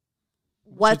know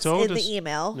what's in the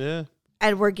email. Yeah.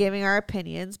 And we're giving our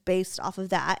opinions based off of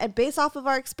that and based off of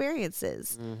our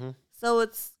experiences. Mm-hmm. So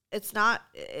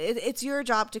it's your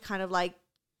job to kind of like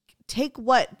take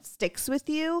what sticks with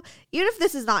you, even if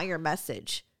this is not your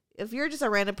message. If you're just a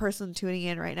random person tuning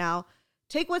in right now,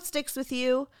 take what sticks with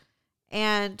you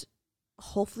and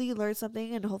hopefully you learn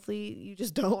something and hopefully you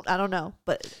just don't. I don't know.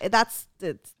 But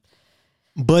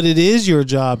But it is your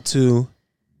job to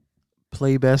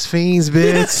play Best Fiends,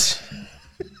 bitch.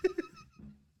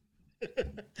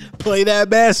 Play that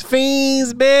Best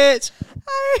Fiends, bitch.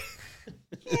 I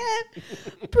can't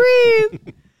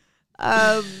breathe.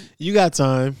 You got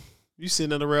time. You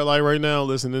sitting at the red light right now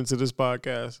listening to this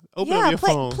podcast. Open up your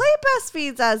phone. Play Best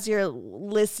Fiends as you're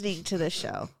listening to the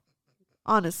show.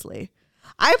 Honestly.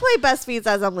 I play Best Fiends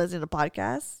as I'm listening to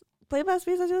podcasts. Play Best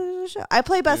Fiends as you're listening to the show. I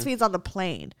play Best Fiends on the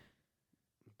plane.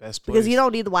 Best place. Because you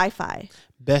don't need the Wi-Fi.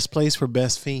 Best place for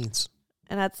Best Fiends.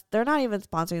 And they're not even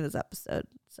sponsoring this episode.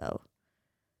 So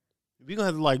we're gonna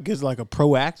have to like get like a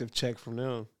proactive check from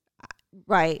them.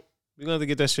 Right. We're gonna have to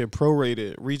get that shit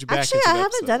prorated. Reach back. Actually, into I the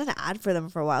haven't episode. done an ad for them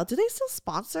for a while. Do they still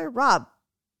sponsor? Rob,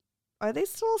 are they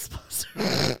still a sponsor?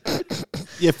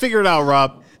 Yeah, figure it out,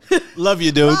 Rob. Love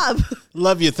you, dude. Rob.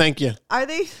 Love you. Thank you. Are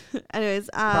they? Anyways,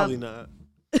 probably not.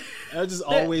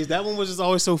 That one was just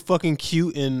always so fucking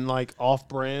cute and like off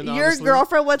brand. Your honestly.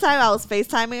 girlfriend, one time I was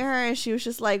FaceTiming her and she was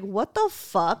just like, "What the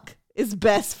fuck is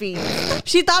Best Fiends?"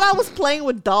 She thought I was playing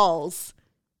with dolls.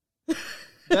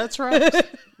 That's right.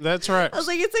 That's right. I was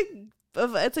like,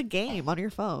 it's a game on your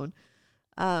phone.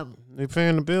 They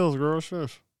paying the bills, girl.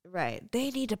 Shush. Right.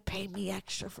 They need to pay me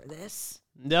extra for this.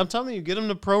 Yeah, I'm telling you, get them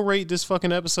to prorate this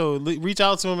fucking episode. Reach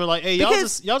out to them and like, hey, y'all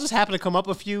just happen to come up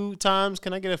a few times.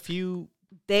 Can I get a few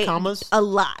commas? A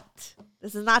lot.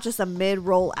 This is not just a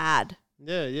mid-roll ad.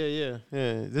 Yeah.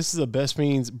 This is a Best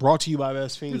Fiends brought to you by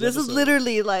Best Fiends. This is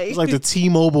literally like it's like the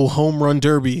T-Mobile home run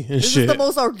derby and this shit. This is the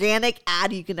most organic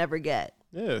ad you can ever get.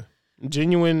 Yeah,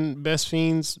 genuine Best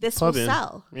Fiends. This pubbing, will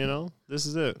sell. You know, this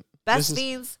is it. Best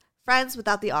Fiends Friends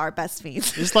without the R, best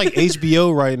fiends. It's like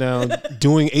HBO right now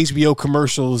doing HBO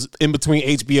commercials in between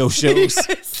HBO shows.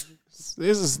 Yes.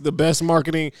 This is the best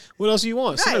marketing. What else do you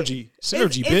want? Right.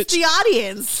 Synergy, bitch. It's the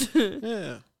audience.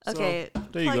 Yeah. Okay, so,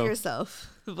 there you plug go. yourself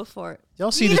before.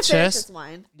 Y'all see the chest?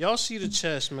 Y'all see the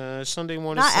chest, man. Sunday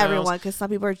Morning Not Sounds. everyone, because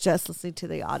some people are just listening to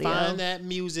the audio. Find that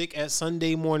music at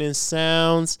Sunday Morning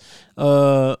Sounds.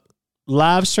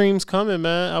 Live streams coming,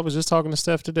 man. I was just talking to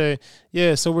Steph today.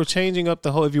 Yeah, so we're changing up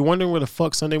the whole. If you're wondering where the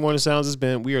fuck Sunday Morning Sounds has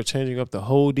been, we are changing up the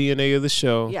whole DNA of the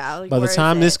show. Yeah. Like, by the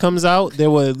time this comes out, there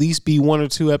will at least be 1 or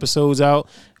 2 episodes out.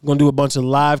 I'm going to do a bunch of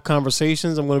live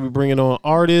conversations. I'm going to be bringing on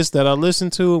artists that I listen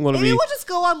to. I'm going to Maybe be we'll just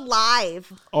go on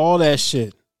live. all that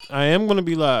shit. I am going to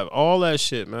be live. All that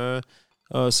shit, man.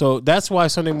 So that's why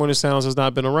Sunday Morning Sounds has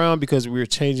not been around, because we're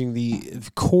changing the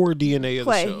core DNA of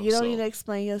the show. You don't need to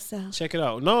explain yourself. Check it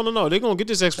out. No. They're going to get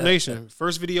this explanation.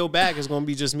 First video back is going to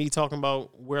be just me talking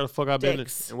about where the fuck I've been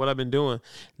and what I've been doing.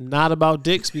 Not about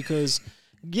dicks, because,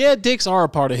 yeah, dicks are a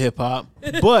part of hip hop,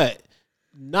 but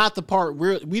not the part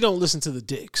where we don't listen to the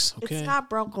dicks. Okay? It's not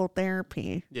bronco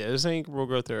therapy. Yeah, this ain't bro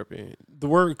girl therapy. The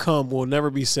word "cum" will never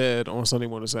be said on Sunday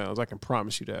Morning Sounds. I can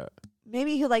promise you that.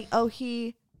 Maybe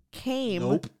he came.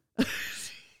 Nope.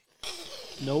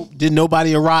 Nope. Did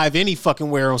nobody arrive any fucking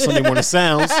where on Sunday Morning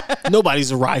Sounds?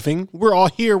 Nobody's arriving. We're all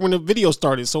here when the video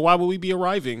started, so why would we be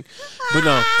arriving? But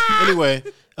no. Anyway,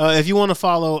 if you want to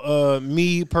follow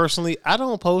me personally, I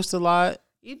don't post a lot.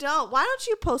 You don't? Why don't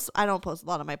you post? I don't post a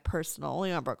lot on my personal,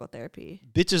 only on Broco Therapy.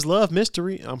 Bitches love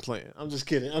mystery. I'm playing. I'm just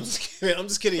kidding. I'm just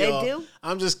kidding, They y'all. do?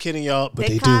 I'm just kidding, y'all. But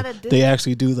They they kinda do. do. They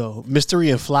actually do, though. Mystery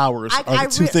and flowers are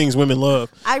the two things women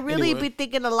love. I really Anyway. be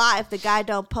thinking a lot if the guy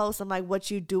don't post. I'm like,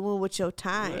 what you doing with your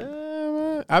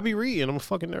time? I be reading. I'm a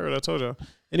fucking nerd. I told y'all.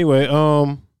 Anyway,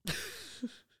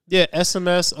 yeah,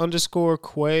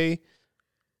 SMS_Quay.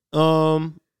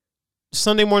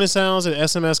 Sunday Morning Sounds and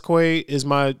SMS Quay is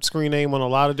my screen name on a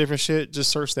lot of different shit. Just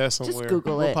search that somewhere. Just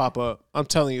Google it. It'll pop up. I'm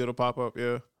telling you, it'll pop up.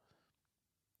 Yeah.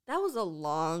 That was a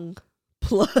long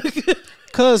plug.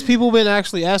 Because people been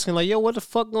actually asking, like, yo, what the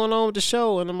fuck going on with the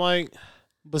show? And I'm like,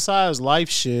 besides life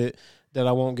shit that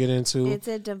I won't get into, It's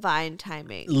a divine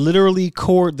timing. literally the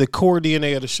core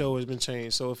DNA of the show has been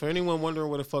changed. So if anyone wondering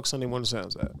where the fuck Sunday Morning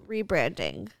Sounds at,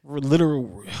 Rebranding. we're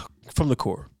literally from the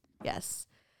core. Yes.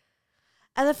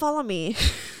 And then follow me,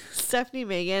 Stephanie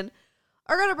Megan,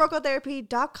 or go to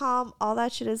brocotherapy.com. All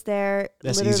that shit is there.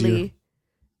 That's easier.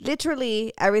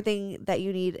 Literally everything that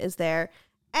you need is there.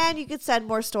 And you can send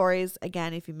more stories.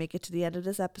 Again, if you make it to the end of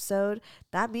this episode,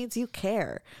 that means you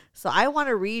care. So I want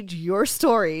to read your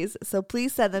stories. So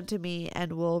please send them to me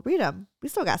and we'll read them. We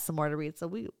still got some more to read, so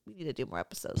we need to do more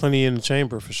episodes. Plenty in the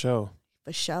chamber for sure.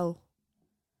 For show.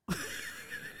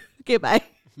 Okay, bye.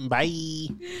 Bye.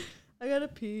 I gotta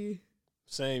pee.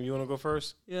 Same. You want to go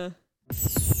first? Yeah.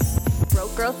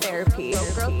 Broke Girl Therapy.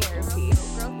 Broke Girl Therapy.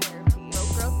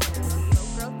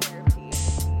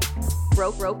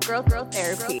 Broke Girl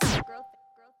Therapy.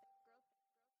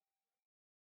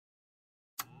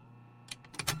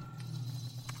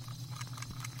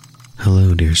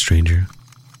 Hello, dear stranger.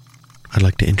 I'd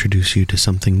like to introduce you to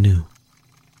something new,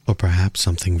 or perhaps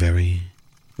something very,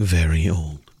 very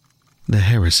old. The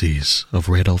Heresies of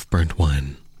Radolf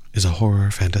Burntwine is a horror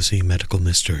fantasy medical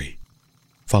mystery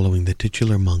following the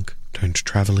titular monk turned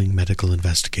traveling medical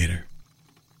investigator.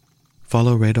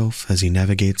 Follow Radolf as he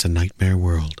navigates a nightmare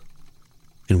world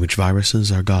in which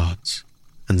viruses are gods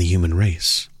and the human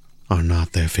race are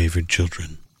not their favored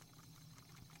children.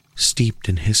 Steeped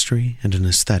in history and an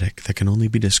aesthetic that can only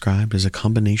be described as a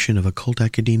combination of occult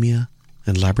academia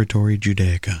and laboratory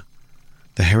Judaica,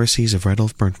 the Heresies of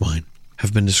Radolf Burntwine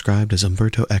have been described as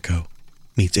Umberto Eco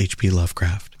meets H.P.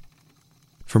 Lovecraft.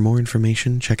 For more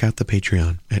information, check out the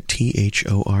Patreon at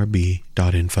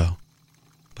thorb.info.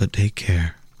 But take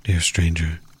care, dear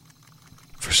stranger,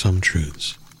 for some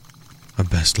truths are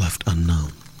best left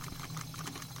unknown.